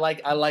one. I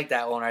like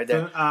that one right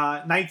there.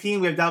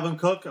 19, we have Dalvin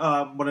Cook,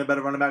 one of the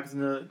better running backs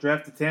in the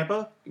draft to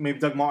Tampa. Maybe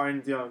Doug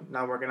Martin,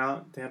 not working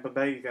out. Tampa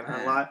Bay, he's gonna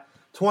have a lot.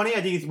 20, I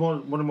think he's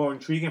one of the more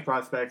intriguing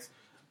prospects.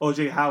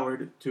 O.J.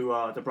 Howard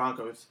to the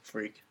Broncos.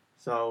 Freak.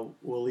 So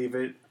we'll leave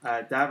it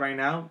at that right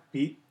now.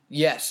 Pete?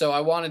 Yeah, so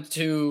I wanted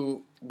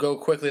to go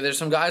quickly. There's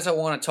some guys I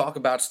want to talk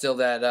about still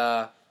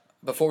that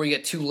before we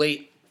get too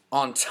late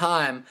on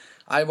time,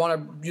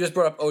 you just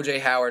brought up O.J.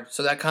 Howard,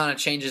 so that kind of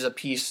changes a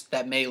piece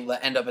that may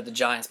end up at the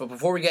Giants. But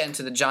before we get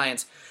into the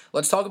Giants,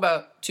 let's talk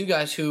about two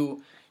guys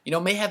who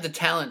may have the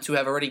talent to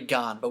have already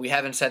gone, but we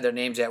haven't said their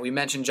names yet. We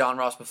mentioned John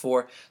Ross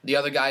before. The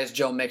other guy is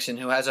Joe Mixon,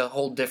 who has a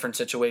whole different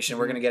situation.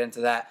 We're going to get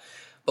into that.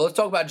 But let's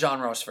talk about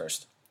John Ross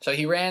first. So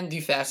he ran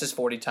the fastest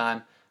 40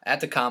 time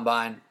at the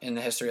Combine in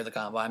the history of the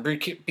Combine.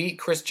 Beat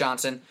Chris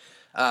Johnson,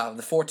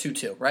 the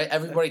 4.22, right?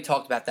 Everybody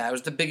talked about that. It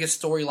was the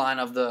biggest storyline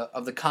of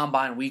the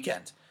Combine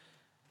weekend.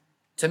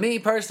 To me,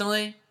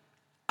 personally,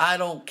 I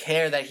don't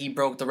care that he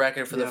broke the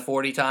record for the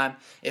 40 time.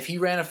 If he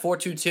ran a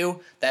 4.22,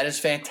 that is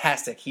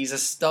fantastic. He's a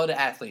stud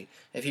athlete.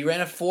 If he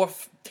ran a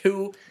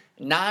 4.29,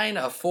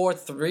 a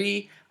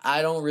 4.3,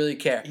 I don't really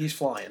care. He's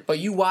flying. But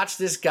you watch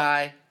this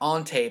guy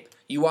on tape.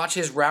 You watch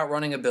his route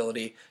running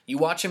ability. You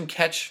watch him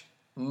catch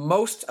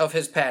most of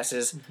his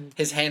passes. Mm-hmm.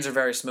 His hands are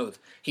very smooth.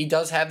 He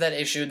does have that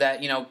issue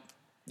that,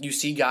 you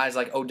see guys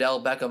like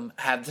Odell Beckham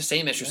have the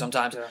same issue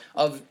sometimes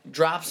of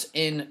drops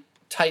in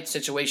tight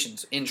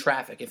situations, in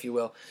traffic, if you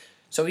will.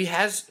 So he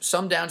has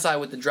some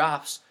downside with the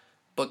drops,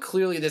 but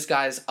clearly this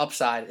guy's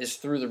upside is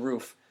through the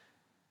roof.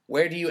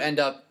 Where do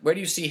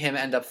you see him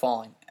end up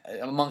falling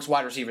amongst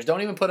wide receivers?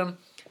 Don't even put him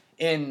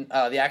in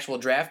the actual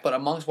draft, but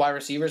amongst wide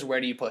receivers, where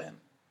do you put him?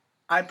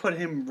 I put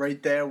him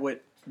right there with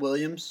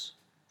Williams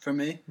for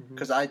me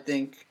because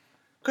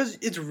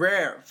it's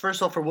rare.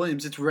 First off, for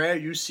Williams, it's rare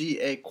you see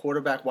a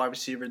quarterback wide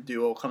receiver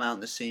duo come out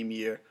in the same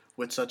year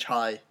with such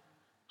high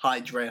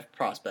draft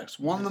prospects.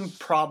 One of them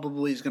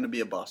probably is going to be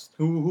a bust.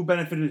 Who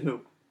benefited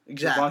who?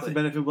 Exactly. Did Boston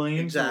benefit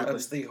Williams? Exactly.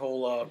 That's the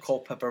whole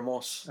Culpepper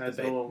Moss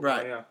debate.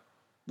 Right. Yeah.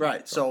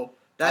 Right. So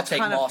that's I'll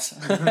take kind of Moss.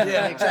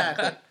 yeah,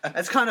 exactly.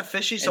 That's kind of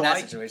fishy. In So that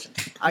situation.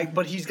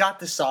 but he's got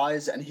the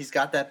size and he's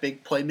got that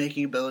big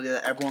playmaking ability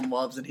that everyone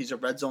loves, and he's a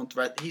red zone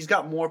threat. He's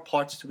got more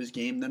parts to his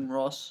game than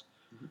Ross,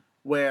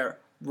 where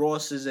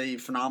Ross is a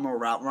phenomenal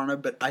route runner.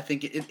 But I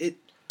think it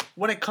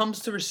when it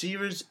comes to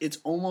receivers, it's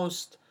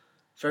almost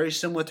very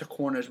similar to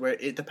corners, where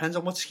it depends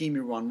on what scheme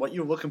you run, what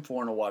you're looking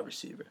for in a wide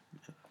receiver.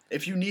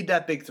 If you need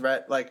that big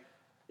threat, or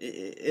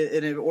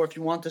if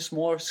you want the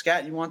smaller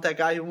scat, you want that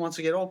guy who wants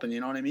to get open.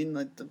 You know what I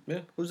mean?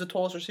 Who's the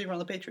tallest receiver on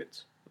the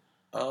Patriots?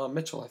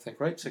 Mitchell, I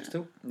think, right?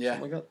 6'2"? Yeah.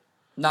 Something like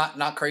that.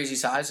 Not crazy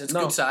size. It's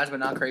good size, but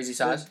not crazy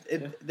size.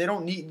 They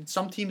don't need.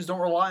 Some teams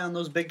don't rely on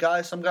those big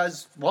guys. Some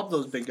guys love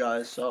those big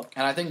guys. So.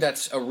 And I think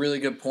that's a really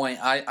good point.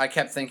 I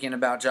kept thinking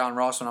about John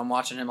Ross when I'm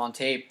watching him on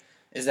tape,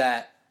 is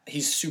that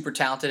he's super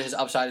talented. His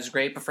upside is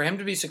great. But for him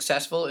to be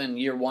successful in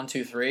year 1,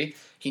 2, 3,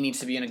 he needs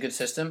to be in a good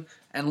system.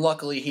 And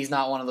luckily, he's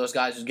not one of those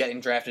guys who's getting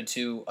drafted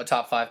to a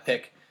top 5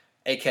 pick,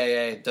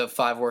 a.k.a. the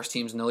 5 worst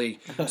teams in the league.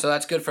 So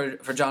that's good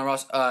for John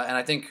Ross. And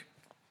I think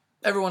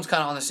everyone's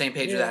kind of on the same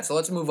page with that. So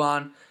let's move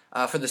on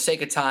for the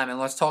sake of time, and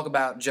let's talk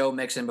about Joe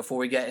Mixon before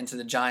we get into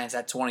the Giants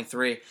at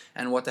 23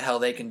 and what the hell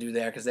they can do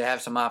there, because they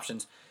have some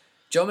options.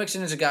 Joe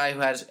Mixon is a guy who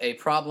has a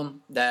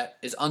problem that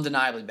is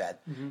undeniably bad.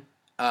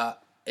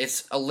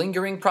 It's a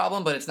lingering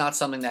problem, but it's not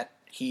something that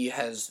he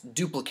has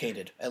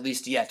duplicated, at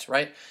least yet,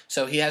 right?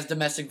 So he has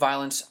domestic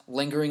violence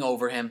lingering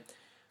over him.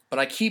 But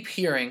I keep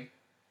hearing,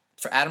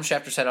 for Adam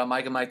Schefter said on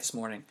Mike and Mike this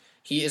morning,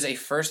 he is a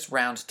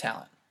first-round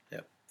talent.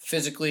 Yep.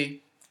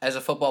 Physically, as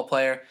a football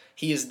player,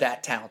 he is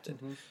that talented.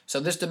 So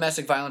this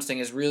domestic violence thing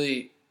is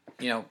really,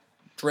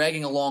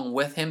 dragging along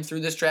with him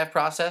through this draft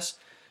process.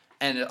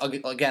 And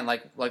again,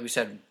 like we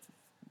said,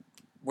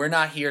 we're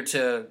not here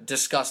to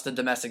discuss the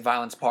domestic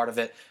violence part of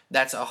it.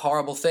 That's a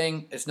horrible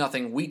thing. It's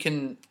nothing we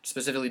can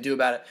specifically do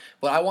about it.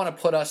 But I want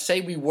to put us,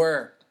 say we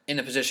were in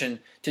a position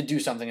to do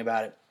something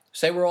about it.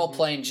 Say we're all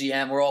playing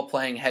GM, we're all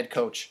playing head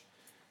coach.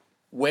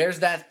 Where's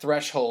that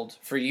threshold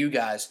for you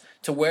guys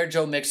to where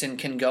Joe Mixon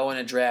can go in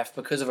a draft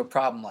because of a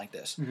problem like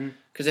this?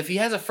 Because if he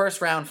has a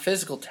first-round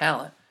physical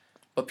talent,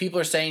 but people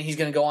are saying he's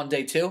going to go on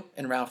day 2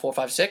 in round 4,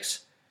 5,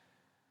 6,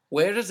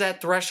 where does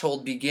that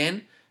threshold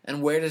begin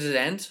and where does it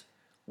end?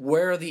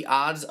 where are the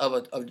odds of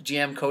a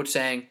GM coach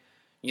saying,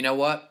 you know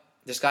what,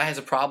 this guy has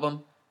a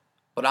problem,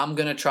 but I'm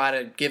going to try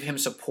to give him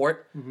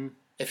support. Mm-hmm.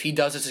 If he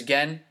does this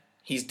again,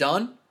 he's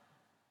done.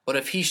 But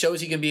if he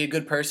shows he can be a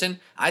good person,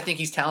 I think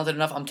he's talented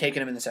enough. I'm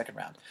taking him in the second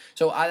round.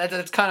 So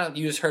that's kind of,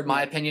 you just heard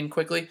my opinion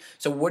quickly.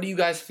 So what do you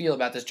guys feel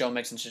about this Joe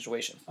Mixon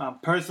situation?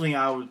 Personally,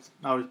 I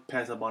would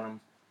pass up on him.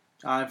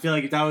 I feel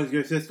like if that was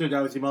your sister,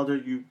 that was your mother,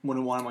 you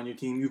wouldn't want him on your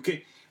team.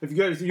 If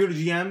you're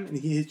the GM and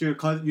he hits your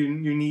cousin,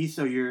 your niece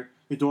or your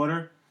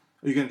daughter,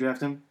 are you gonna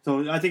draft him?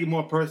 So I think it's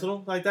more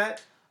personal like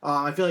that.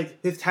 I feel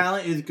like his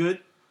talent is good,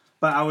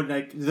 but I would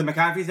like the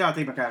McCaffrey's there. I'll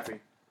take McCaffrey.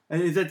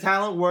 And is the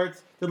talent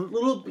worth the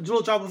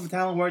little drop of the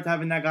talent worth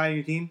having that guy on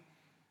your team?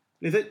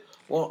 Is it?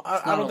 Well,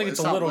 I don't think it's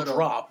a little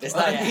drop. It's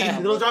not A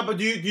little drop, but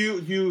do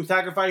you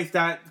sacrifice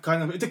that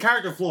kind of? It's a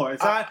character flaw.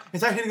 It's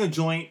not hitting a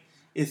joint.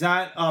 It's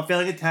not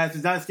failing a test.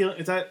 It's not stealing.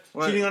 It's not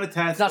cheating on a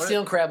test. It's not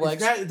stealing crab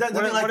legs. Nothing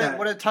like that.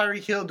 What did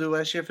Tyreek Hill do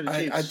last year for the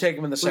Chiefs? I'd take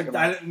him in the second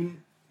round.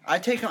 I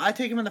take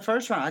him in the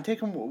first round. I take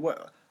him.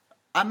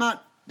 I'm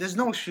not. There's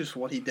no excuse for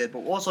what he did, but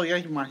also you got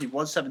to keep in mind he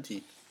was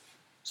 17.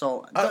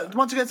 So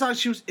once again, it's not an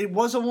excuse. It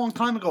was a long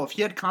time ago. If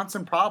he had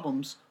constant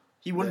problems,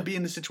 he wouldn't be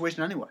in this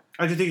situation anyway.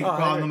 I just think it's a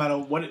problem no matter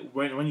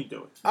when you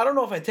do it. I don't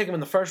know if I take him in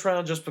the first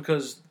round just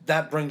because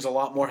that brings a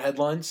lot more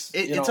headlines.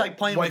 It's like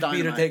playing with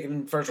dynamite. Wife beater taken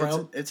in first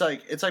round. It's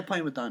like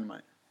playing with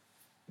dynamite.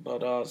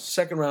 But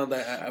second round,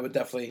 I would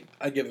definitely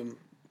I'd give him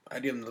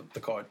the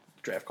card,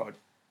 draft card.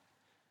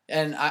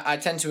 And I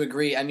tend to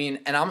agree. I mean,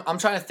 and I'm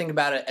trying to think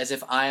about it as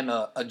if I'm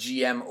a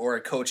GM or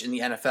a coach in the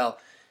NFL.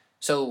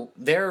 So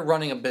they're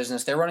running a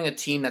business. They're running a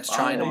team that's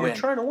trying to win.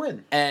 Trying to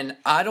win. And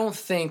I don't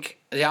think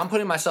I'm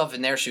putting myself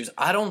in their shoes.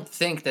 I don't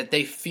think that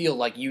they feel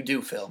like you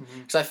do, Phil.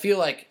 Because I feel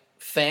like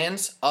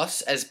fans,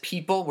 us as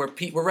people, we're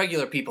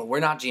regular people. We're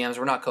not GMs.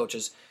 We're not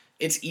coaches.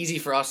 It's easy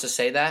for us to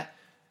say that.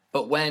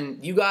 But when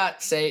you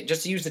got, say,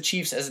 just to use the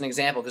Chiefs as an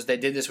example, because they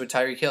did this with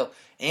Tyreek Hill,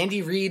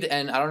 Andy Reid,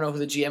 and I don't know who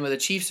the GM of the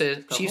Chiefs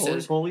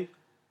is. Foley?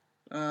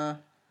 I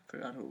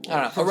forgot who it was.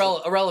 I don't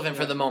know. Irrelevant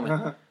for the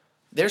moment.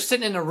 They're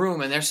sitting in a room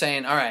and they're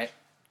saying, all right,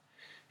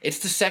 it's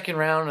the second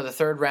round or the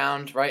third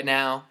round right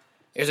now.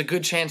 There's a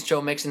good chance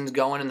Joe Mixon's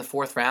going in the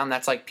fourth round.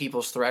 That's like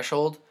people's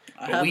threshold.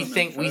 But we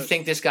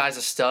think this guy's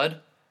a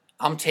stud.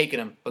 I'm taking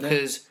him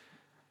because,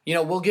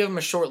 we'll give him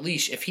a short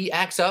leash. If he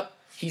acts up,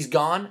 he's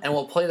gone, and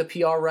we'll play the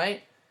PR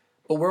right.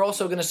 But we're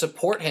also going to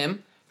support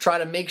him, try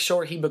to make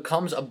sure he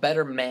becomes a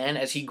better man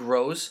as he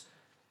grows.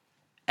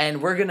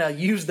 And we're going to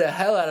use the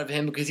hell out of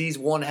him because he's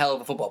one hell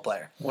of a football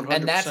player.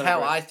 And that's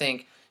how I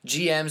think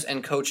GMs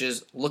and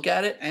coaches look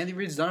at it. Andy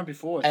Reid's done it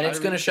before. And it's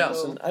going to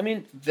show. I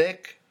mean,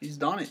 Vic, he's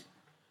done it.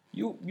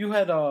 You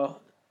had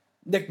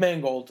Nick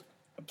Mangold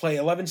play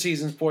 11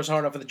 seasons, force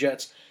hard enough for the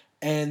Jets,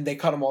 and they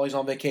cut him while he's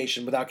on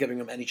vacation without giving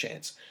him any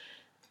chance.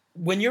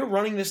 When you're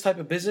running this type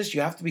of business, you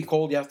have to be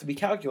cold, you have to be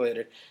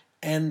calculated.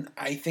 And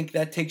I think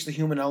that takes the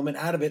human element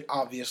out of it,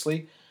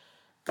 obviously.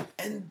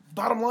 And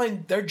bottom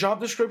line, their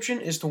job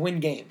description is to win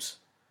games.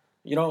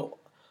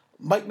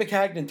 Mike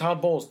McCagnon and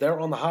Todd Bowles, they're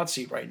on the hot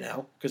seat right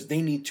now because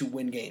they need to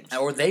win games.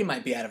 Or they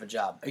might be out of a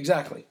job.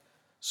 Exactly.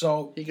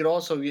 So he could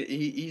also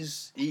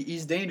he's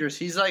dangerous.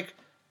 He's like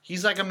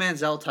a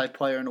Manziel type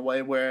player in a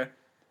way where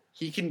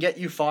he can get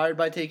you fired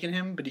by taking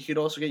him, but he could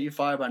also get you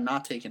fired by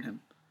not taking him.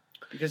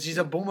 Because he's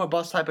a boom or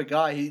bust type of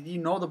guy.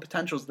 The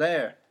potential's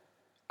there.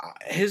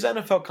 His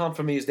NFL comp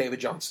for me is David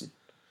Johnson.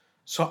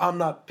 So I'm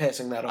not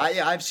passing that up.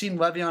 I've seen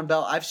Le'Veon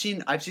Bell. I've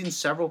seen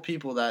several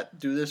people that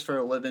do this for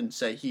a living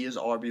say he is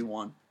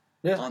RB1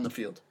 on the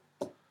field.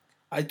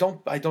 I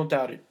don't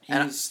doubt it.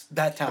 He's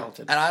that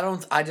talented.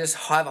 And I just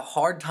have a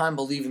hard time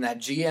believing that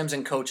GMs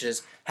and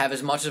coaches have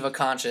as much of a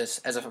conscience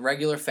as a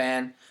regular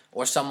fan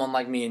or someone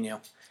like me and you.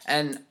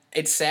 And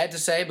it's sad to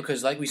say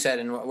because, like we said,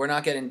 and we're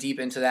not getting deep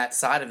into that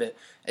side of it,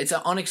 it's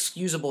an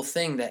unexcusable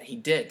thing that he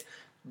did.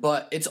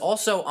 But it's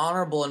also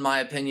honorable, in my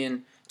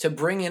opinion, to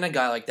bring in a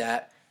guy like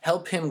that,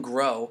 help him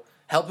grow,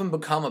 help him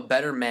become a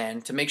better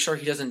man, to make sure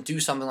he doesn't do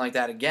something like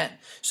that again.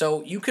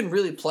 So you can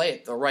really play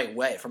it the right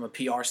way from a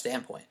PR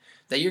standpoint.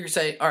 That you're going to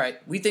say, all right,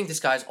 we think this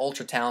guy's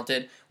ultra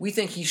talented. We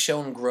think he's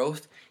shown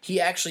growth.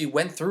 He actually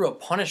went through a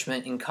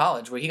punishment in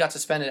college where he got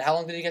suspended. How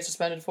long did he get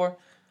suspended for?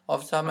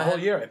 Off the top of my head? A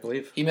whole year, I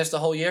believe. He missed a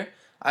whole year?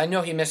 I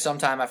know he missed some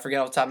time. I forget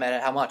off the top of my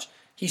head how much.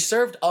 He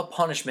served a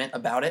punishment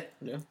about it.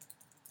 Yeah.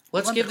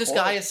 Let's give this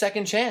guy a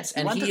second chance.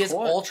 And he is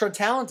ultra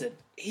talented.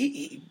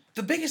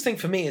 The biggest thing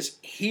for me is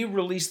he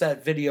released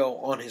that video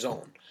on his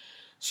own.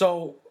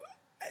 So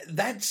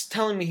that's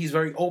telling me he's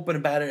very open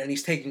about it and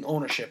he's taking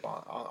ownership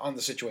on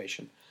the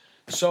situation.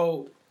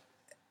 So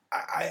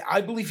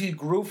I believe he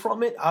grew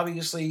from it.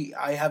 Obviously,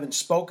 I haven't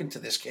spoken to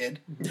this kid.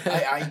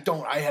 I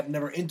have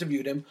never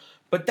interviewed him.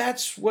 But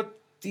that's what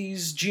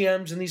these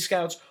GMs and these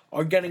scouts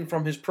are getting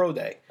from his pro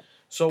day.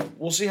 So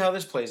we'll see how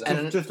this plays out.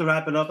 And just to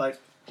wrap it up,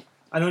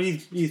 I know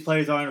these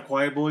players aren't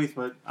acquired boys,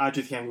 but I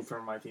just can't move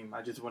from my team.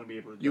 I just wouldn't be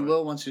able to do it. You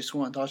will once you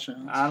score on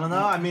touchdowns. I don't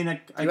know. I mean,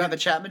 you have a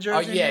Chapman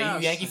jersey? Oh, yeah,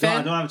 you Yankee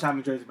fan? No, I don't have a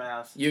Chapman jersey in my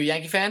house. You a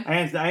Yankee fan? I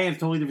am a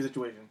totally different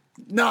situation.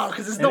 No,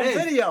 because there's no It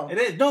is. video. It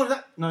is. No,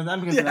 not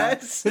because of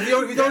that. Yes. 'Cause he's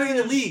already in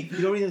the league.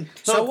 He's already in,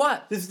 So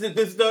what? This is the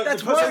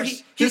That's cut-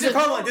 worse. This is the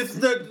cut line. This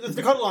is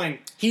the cut line.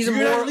 He's a You're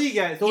not in more- the league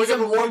yet. So he's we're a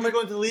more-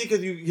 going to the league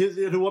because he's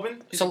a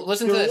woman. So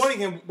listen to You're this. warning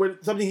him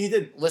with something he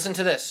did. Listen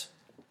to this.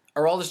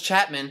 Aroldis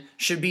Chapman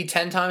should be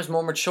 10 times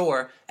more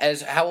mature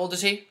as, how old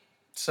is he?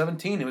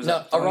 17. He was No,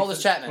 at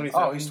Aroldis Chapman.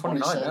 27. Oh, he's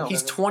 29 now.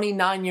 He's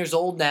 29 years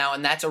old now,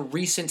 and that's a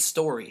recent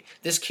story.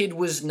 This kid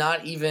was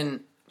not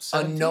even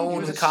 17? a He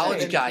known was college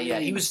 17. guy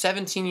yet. He was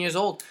 17 years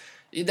old.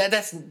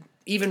 That's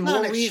even Not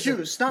more an reason,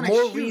 excuse, not an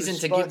more excuse, reason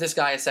to but- give this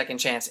guy a second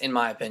chance, in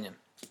my opinion.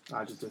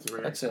 I just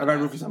disagree. That's it. I'd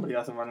rather root for somebody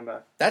else than running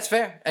back. That's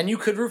fair, and you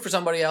could root for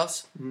somebody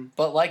else.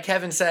 But like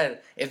Kevin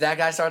said, if that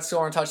guy starts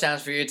scoring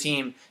touchdowns for your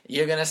team,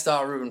 you're gonna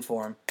start rooting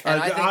for him. And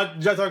I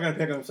think Jets aren't going to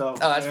pick him, so Oh,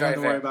 that's I don't very have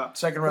to worry fair. about.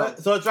 Second round.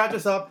 So let's wrap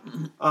this up.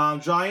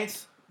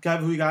 Giants. Kev,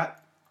 who you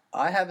got?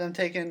 I have them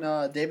taking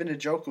David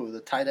Njoku, the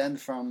tight end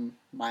from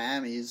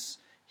Miami.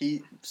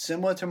 He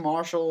similar to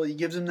Marshall. He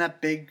gives him that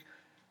big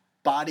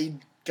bodied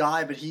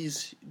guy, but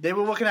they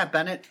were looking at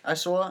Bennett, I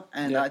saw,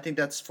 and Yeah. I think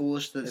that's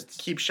foolish to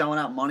keep shelling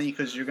out money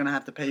because you're gonna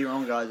have to pay your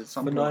own guys at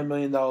some For point. $9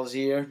 million a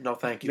year, no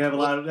thank you. They have a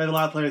lot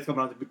of players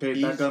coming out to be paid.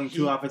 He's- Beckham,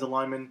 two he- offensive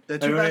linemen. The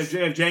two best-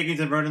 If Jenkins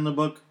and Vernon in the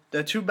book,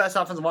 The two best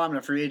offensive linemen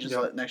are free agents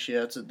Yeah. next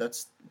year.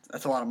 That's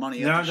a lot of money.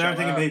 You they're have not to shell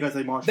taking out. pay because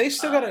they Marshall. They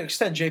still got to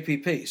extend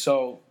JPP,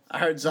 so I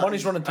heard Zeit,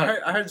 Money's running tight.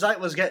 I heard Zeit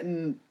was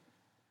getting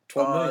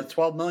 12 million.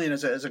 12 million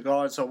as a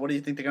guard. So what do you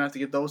think they're gonna have to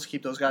give those to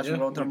keep those guys Yeah, from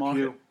going to the market?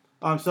 Few.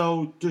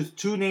 So just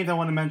two names I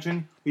want to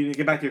mention. We need to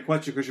get back to your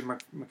question, Christian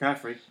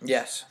McCaffrey.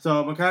 yes.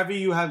 So McCaffrey,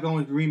 you have going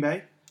with Green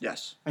Bay,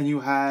 Yes, and you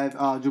have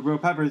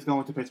Jabril Peppers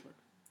going to Pittsburgh.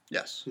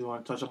 yes. Do you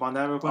want to touch up on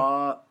that real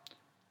quick?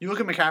 You look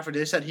at McCaffrey.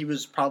 They said he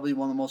was probably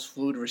one of the most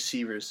fluid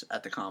receivers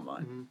at the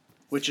combine, Mm-hmm.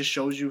 which just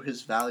shows you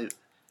his value.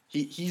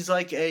 He's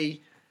like a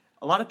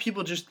lot of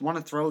people just want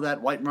to throw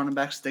that white running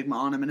back stigma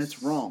on him, and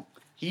it's wrong.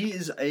 He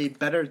is a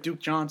better Duke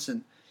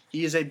Johnson.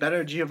 He is a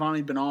better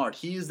Giovanni Bernard.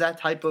 He is that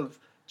type of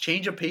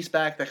change of pace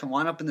back that can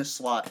line up in this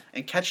slot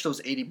and catch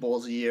those 80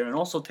 balls a year, and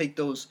also take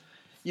those.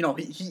 You know,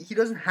 he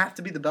doesn't have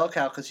to be the bell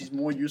cow because he's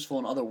more useful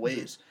in other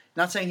ways.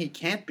 Not saying he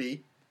can't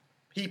be.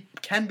 He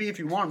can be if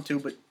you want him to,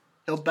 but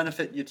he'll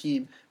benefit your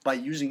team by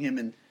using him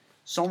in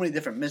so many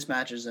different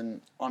mismatches.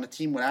 And on a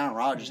team with Aaron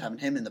Rodgers, having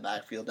him in the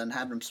backfield and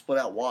having him split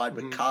out wide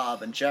with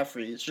Cobb and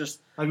Jeffrey, it's just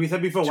Like we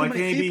said before, too why many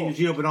can't he be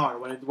people. Gio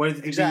Bernard? Why does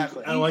he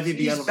exactly. Be, why does he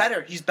be He's Edelman?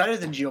 better. He's better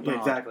than Gio Bernard.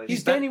 exactly.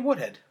 He's Danny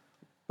Woodhead.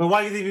 But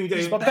why does he be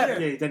He's better.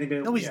 Yeah, Danny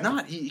Bailey. No, he's yeah.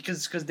 not.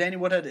 Because Danny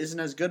Woodhead isn't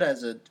as good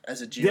as a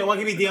Gio. Yeah, why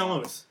can't he be Deion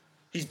Lewis?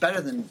 He's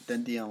better than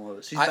Deion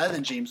Lewis. He's better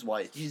than James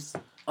White. He's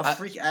a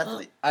freak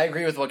athlete. I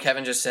agree with what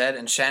Kevin just said,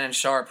 and Shannon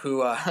Sharp,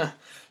 who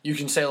you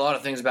can say a lot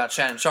of things about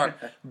Shannon Sharp,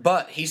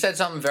 but he said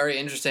something very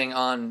interesting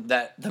on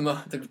that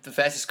the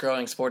fastest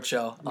growing sports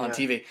show on Yeah.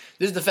 TV.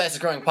 This is the fastest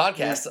growing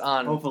podcast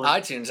on hopefully.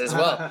 iTunes as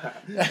well,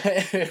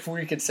 if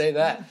we could say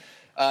that.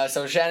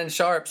 So Shannon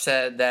Sharp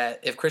said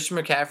that if Christian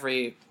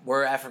McCaffrey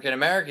were African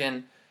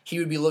American, he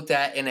would be looked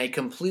at in a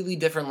completely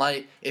different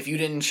light if you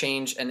didn't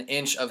change an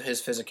inch of his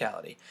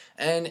physicality.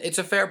 And it's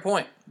a fair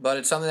point, but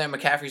it's something that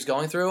McCaffrey's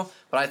going through,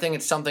 but I think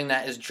it's something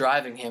that is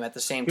driving him at the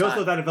same He also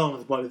has time. that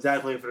development, but his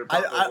dad played for the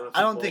Broncos.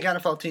 I don't think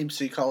NFL teams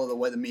see color the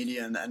way the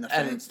media and the And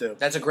fans do.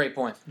 that's a great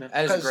point. That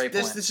is a Because great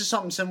point. this is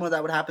something similar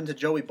that would happen to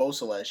Joey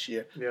Bosa last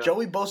year. Yeah.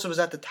 Joey Bosa was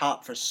at the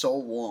top for so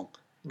long.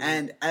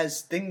 And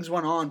as things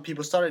went on,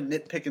 people started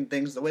nitpicking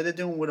things the way they're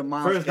doing with a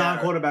Miles First Garrett.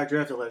 non-quarterback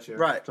drafted last year.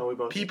 Right. Joey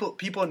Bosa.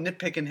 People are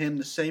nitpicking him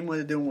the same way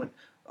they're doing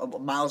with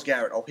Miles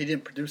Garrett. Oh, he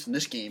didn't produce in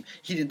this game.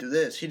 He didn't do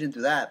this. He didn't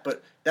do that.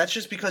 But that's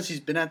just because he's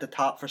been at the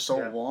top for so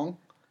Yeah. long.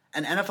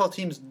 And NFL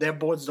teams, their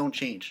boards don't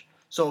change.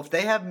 So if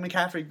they have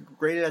McCaffrey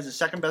graded as the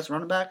second best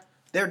running back,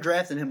 they're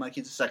drafting him like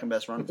he's the second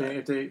best running back.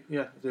 If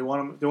they want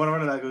him, they want to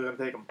run it back, they're going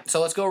to take him.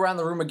 So let's go around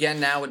the room again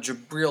now with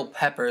Jabril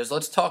Peppers.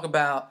 Let's talk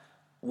about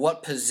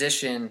what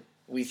position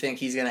we think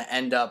he's going to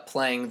end up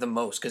playing the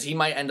most, because he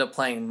might end up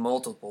playing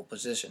multiple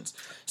positions.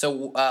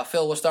 So,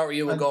 Phil, we'll start with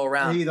you. We'll go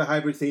around. He's a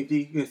hybrid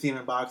safety. You can see him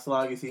in box a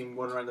lot. You can see him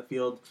running around the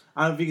field.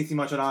 I don't think you can see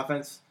much on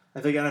offense. I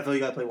think NFL,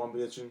 you got to play one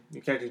position. You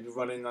can't just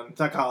run in on.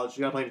 It's not college.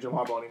 You got to play with Jim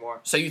Harbaugh anymore.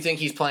 So you think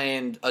he's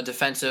playing a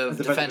defensive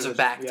position,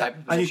 back yeah. type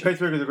of I think position?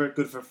 Pittsburgh is a very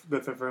good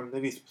fit for him.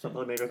 They need some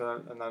playmakers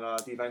on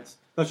that defense,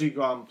 especially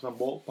some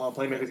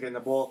playmakers getting the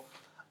ball.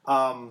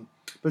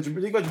 But the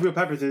thing about Jabril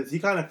Peppers is he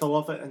kind of fell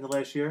off it in the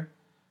last year,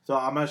 so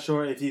I'm not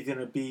sure if he's going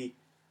to be,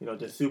 the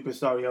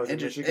superstar he was in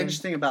Michigan.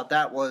 Interesting about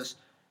that was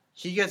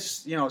he gets,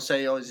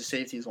 say, he's a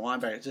safety, he's a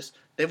linebacker. It's just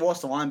they've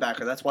lost a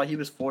linebacker. That's why he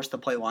was forced to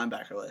play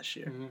linebacker last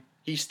year. Mm-hmm.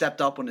 He stepped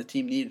up when the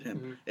team needed him.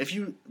 Mhm. If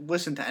you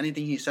listen to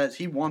anything he says,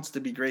 he wants to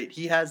be great.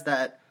 He has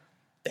that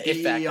The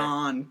it factor.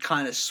 Deion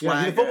kind of Yeah, swagger.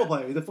 he's a football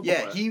player. He's a football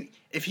player.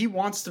 If he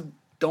wants to,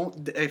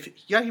 if you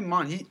got him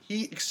on,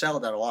 he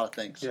excelled at a lot of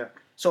things. Yeah.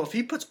 So if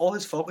he puts all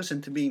his focus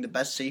into being the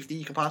best safety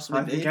he could possibly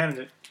I'm the be,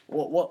 candidate.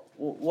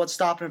 what's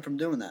stopping him from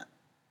doing that?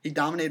 He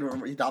dominated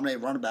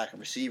running back and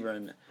receiver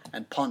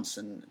and punts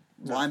and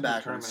linebacker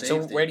and determined.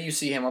 safety. So where do you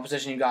see him? What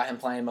position you got him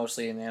playing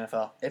mostly in the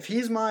NFL? If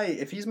he's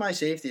my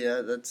safety,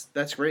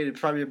 that's great. It's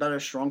probably a better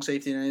strong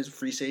safety than he is a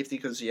free safety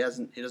because he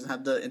doesn't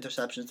have the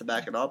interceptions to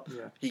back it up.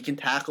 Yeah. He can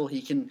tackle.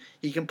 He can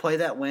play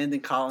that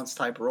Landon Collins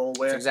type role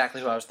where That's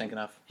exactly who I was thinking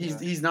of.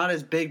 he's not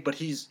as big, but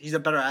he's a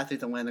better athlete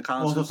than Landon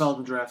Collins. Also fell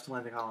in the draft,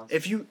 Landon Collins.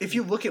 If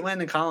you look at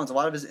Landon Collins, a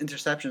lot of his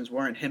interceptions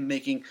weren't him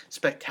making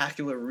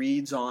spectacular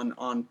reads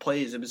on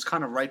plays. It was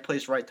kind of right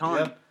place, right time.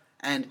 Yep.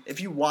 And if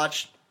you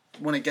watch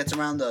when it gets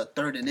around the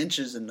 3rd and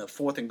inches and the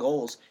 4th and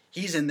goals,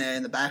 he's in there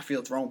in the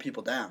backfield throwing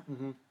people down.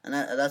 Mhm. And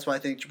that's what I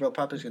think Jabril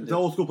Peppers can It's do.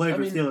 an old school player I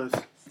for mean-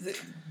 Steelers.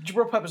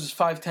 Jabril Peppers is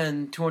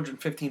 5'10",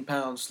 215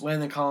 pounds.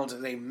 Landon Collins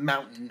is a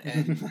mountain.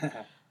 And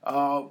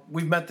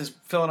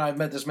Phil and I have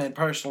met this man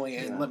personally,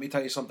 and Yeah. let me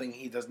tell you something,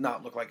 he does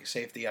not look like a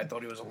safety. I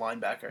thought he was a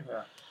linebacker.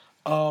 Yeah.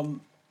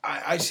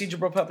 I see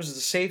Jabril Peppers as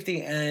a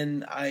safety,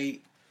 and I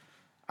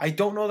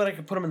don't know that I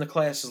could put him in the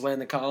class as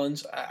Landon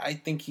Collins. I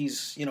think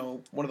he's,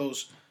 one of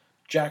those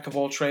jack of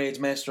all trades,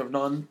 master of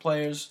none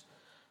players.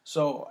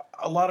 So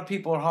a lot of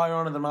people are higher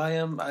on him than I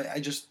am.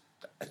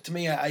 To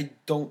me, I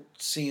don't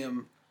see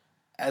him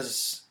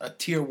as a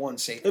tier 1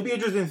 safety. It'll be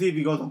interesting to see if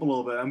he goes up a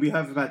little bit. And we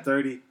have him at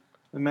 30.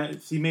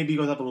 See, maybe he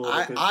goes up a little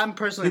bit. 'Cause I'm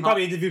personally he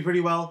probably interviewed pretty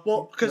well.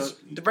 well because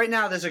You know, right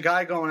now there's a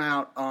guy going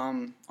out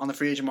on the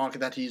free agent market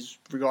that he's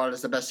regarded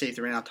as the best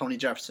safety right now, Tony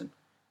Jefferson.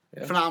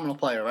 Yeah. Phenomenal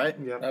player, right?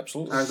 Yep.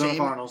 Absolutely. Arizona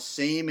Cardinals.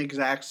 Same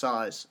exact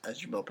size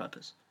as Jabril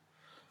Peppers.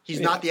 He's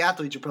Yeah. not the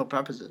athlete Jabril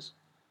Peppers is.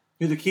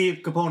 He was a key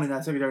component in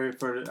that secondary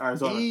for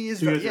Arizona. He is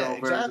 2 years ago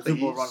for the exactly.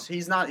 Super Bowl run.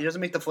 He's not. He doesn't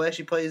make the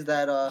flashy plays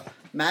that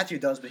Matthew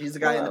does, but he's the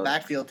guy in the Well,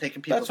 backfield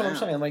taking people That's what down. I'm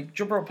saying. Like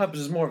Jabril Peppers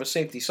is more of a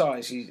safety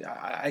size.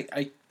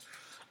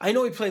 I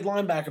know he played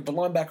linebacker, but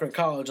linebacker in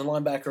college and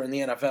linebacker in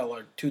the NFL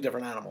are two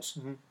different animals.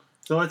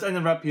 So let's end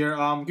the rep here.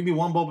 Give me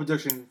one bold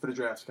prediction for the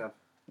draft, Kev.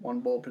 One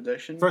bold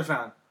prediction. First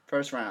round.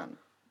 First round.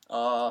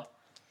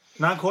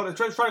 Non-quarter.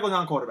 Try to go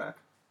non-quarterback.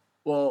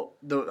 Well,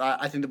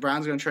 I think the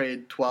Browns are going to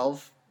trade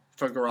 12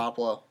 for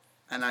Garoppolo,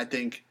 and I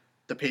think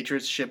the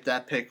Patriots ship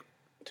that pick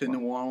to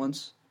New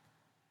Orleans.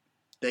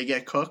 They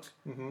get Cook,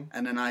 Mm-hmm.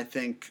 and then I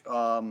think New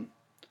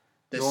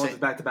Orleans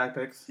back-to-back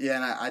picks. yeah,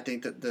 and I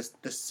think that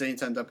the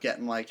Saints end up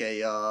getting like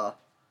a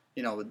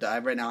I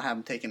right now have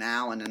them taking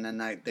Allen, and then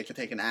they could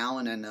take an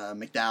Allen and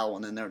McDowell,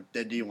 and then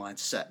their D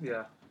line's set.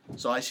 Yeah.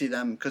 So I see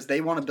them because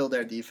they want to build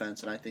their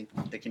defense, and I think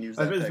they can use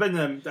that. It's pick.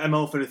 been the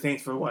MO for the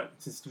Saints for what?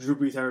 Since Drew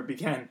Brees ever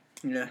began.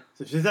 Yeah.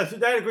 So they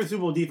had a good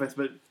Super Bowl defense,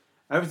 but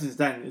ever since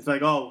then, it's like,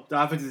 the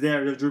offense is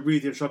there. You have Drew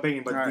Brees, you have Sean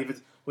Payton, but Right. the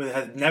defense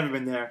has never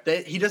been there.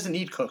 He doesn't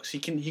need Cooks. He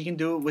can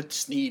do it with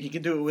Snead. He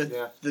can do it with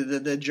Yeah.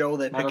 the Joe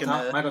they pick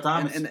Michael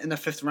Thomas. in the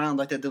 5th round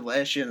like they did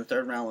last year in the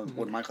 3rd round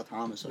with Michael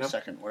Thomas or Yep.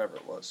 2nd, whatever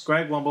it was.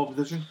 Greg, one bold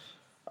position.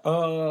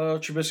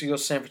 Trubisky goes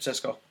to San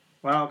Francisco.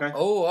 Wow, okay.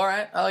 Oh, all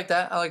right. I like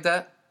that.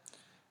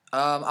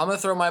 I'm going to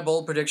throw my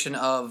bold prediction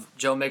of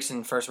Joe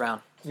Mixon first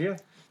round. Yeah.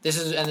 This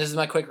is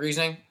my quick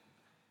reasoning.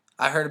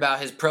 I heard about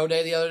his pro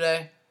day the other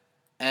day,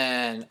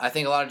 and I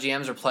think a lot of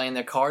GMs are playing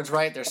their cards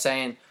right. They're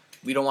saying,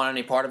 we don't want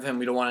any part of him.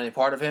 We don't want any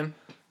part of him.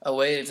 I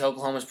waited to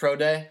Oklahoma's pro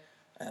day.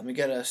 We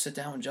got to sit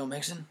down with Joe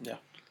Mixon. Yeah.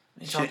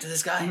 Let me talk to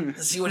this guy.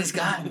 Let's see what he's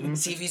got.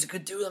 See if he's a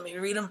good dude. Let me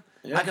read him.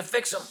 Yeah. I can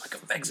fix him.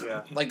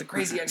 Yeah. Like the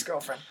crazy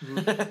ex-girlfriend.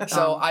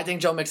 So I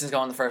think Joe Mixon's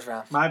going the first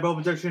round. My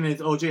bold prediction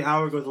is O.J.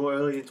 Howard goes a little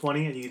early in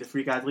 20, and he's a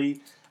freak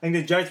athlete. I think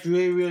the Jets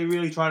really, really,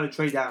 really trying to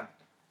trade down.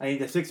 I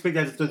think the 6th pick,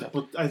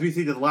 as we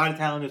see, there's a lot of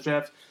talent in the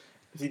draft.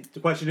 See, the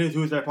question is,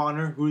 who's their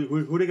partner?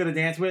 Who they going to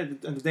dance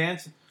with in the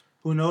dance?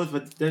 Who knows?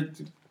 But they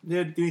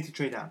need to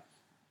trade down.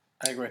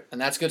 I agree. And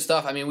that's good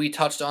stuff. I mean, we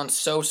touched on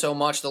so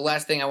much. The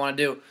last thing I want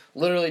to do,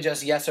 literally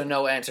just yes or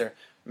no answer.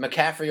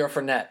 McCaffrey or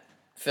Fournette?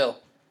 Phil.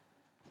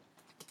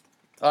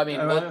 I mean,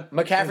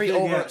 McCaffrey yeah,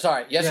 over. yeah.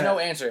 Sorry, yes or Yeah. no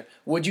answer.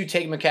 Would you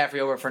take McCaffrey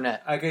over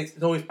Fournette? I guess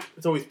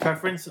it's always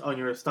preference on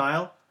your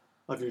style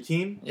of your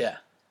team. Yeah.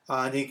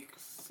 I think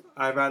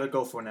I'd rather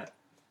go for Fournette.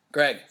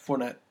 Greg.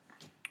 Fournette.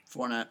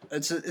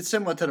 It's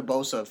similar to the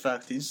Bosa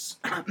effect. He's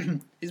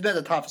been at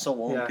the top for so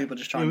long. Yeah. People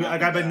just trying to.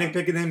 I've been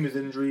nitpicking him, his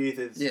injuries.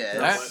 Yeah.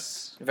 Alright.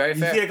 Very You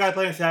see fair. a guy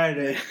playing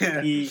Saturday,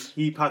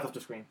 he pops off the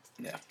screen.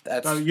 Yeah.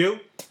 That's You?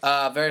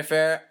 very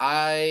fair.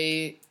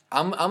 I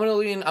lean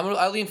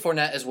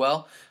Fournette as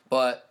well.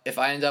 But if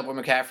I end up with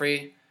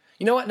McCaffrey,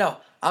 you know what? No,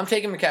 I'm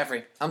taking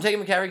McCaffrey.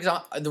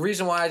 Because the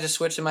reason why I just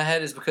switched in my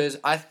head is because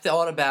I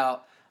thought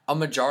about a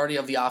majority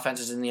of the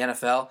offenses in the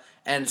NFL,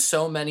 and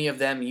so many of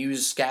them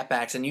use scat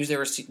backs and use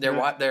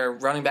their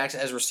running backs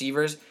as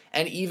receivers,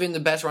 and even the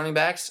best running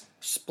backs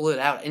split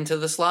out into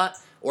the slot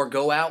or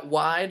go out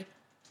wide.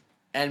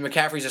 And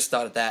McCaffrey's a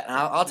stud at that. And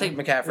I'll take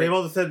McCaffrey. They've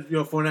also said,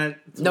 Fournette.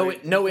 No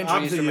injuries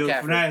obviously, for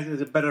McCaffrey. Fournette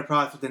is a better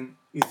prospect than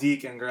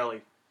Zeke and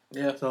Gurley.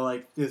 Yeah.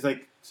 So,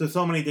 there's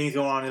so many things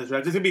going on in this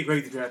draft. This is going to be a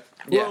crazy draft.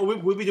 Yeah.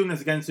 We'll be doing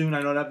this again soon.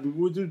 I know that.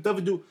 We'll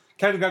definitely do.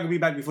 Kevin Gregg will be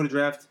back before the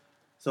draft.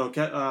 So,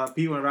 Pete, want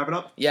to wrap it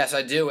up? Yes,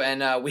 I do.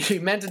 And we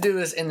meant to do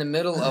this in the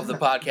middle of the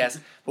podcast,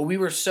 but we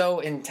were so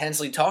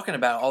intensely talking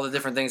about all the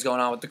different things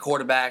going on with the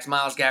quarterbacks,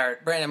 Myles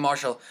Garrett, Brandon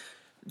Marshall,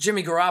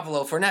 Jimmy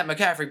Garoppolo, Fournette,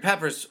 McCaffrey,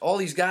 Peppers, all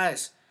these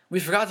guys. we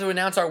forgot to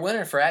announce our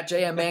winner for at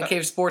JM Man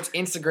Cave Sports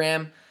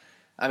Instagram.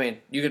 I mean,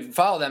 you could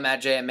follow them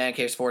at JM Man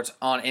Cave Sports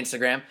on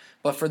Instagram.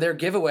 But for their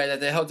giveaway that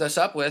they hooked us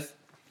up with,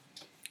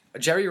 a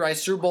Jerry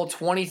Rice Super Bowl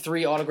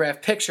 23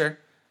 autograph picture.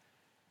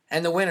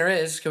 And the winner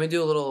is, can we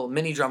do a little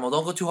mini drum roll?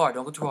 Don't go too hard.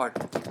 We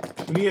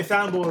need a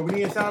soundboard.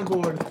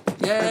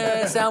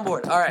 Yeah,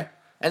 soundboard. All right.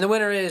 And the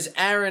winner is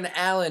Aaron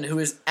Allen, who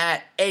is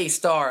at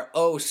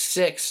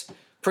A*06.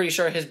 Pretty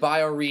sure his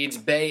bio reads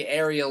Bay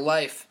Area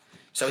Life.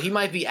 So he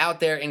might be out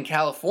there in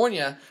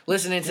California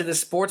listening to the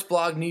Sports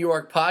Blog New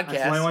York podcast.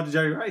 That's why I want the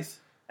Jerry Rice.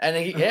 And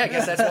I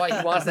guess that's why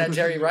he wants that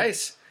Jerry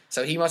Rice.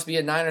 So he must be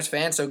a Niners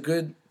fan. So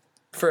good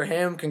for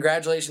him.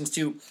 Congratulations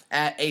to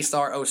at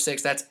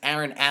A*06. That's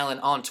Aaron Allen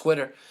on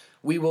Twitter.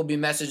 We will be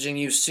messaging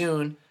you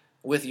soon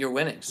with your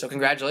winnings. So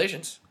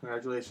congratulations.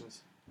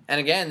 Congratulations. And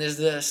again, this is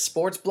the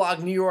Sports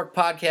Blog New York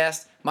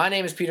podcast. My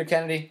name is Peter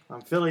Kennedy.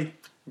 I'm Philly.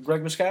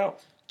 Greg Moscato.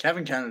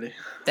 Kevin Kennedy.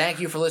 Thank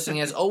you for listening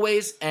as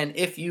always. And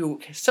if you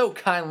so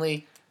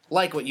kindly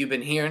like what you've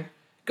been hearing,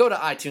 go to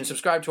iTunes,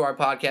 subscribe to our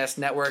podcast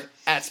network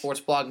at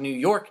Sports Blog New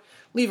York.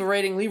 Leave a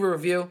rating, leave a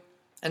review,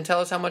 and tell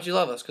us how much you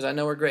love us because I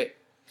know we're great.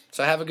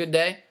 So have a good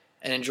day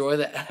and enjoy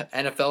the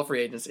NFL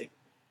free agency.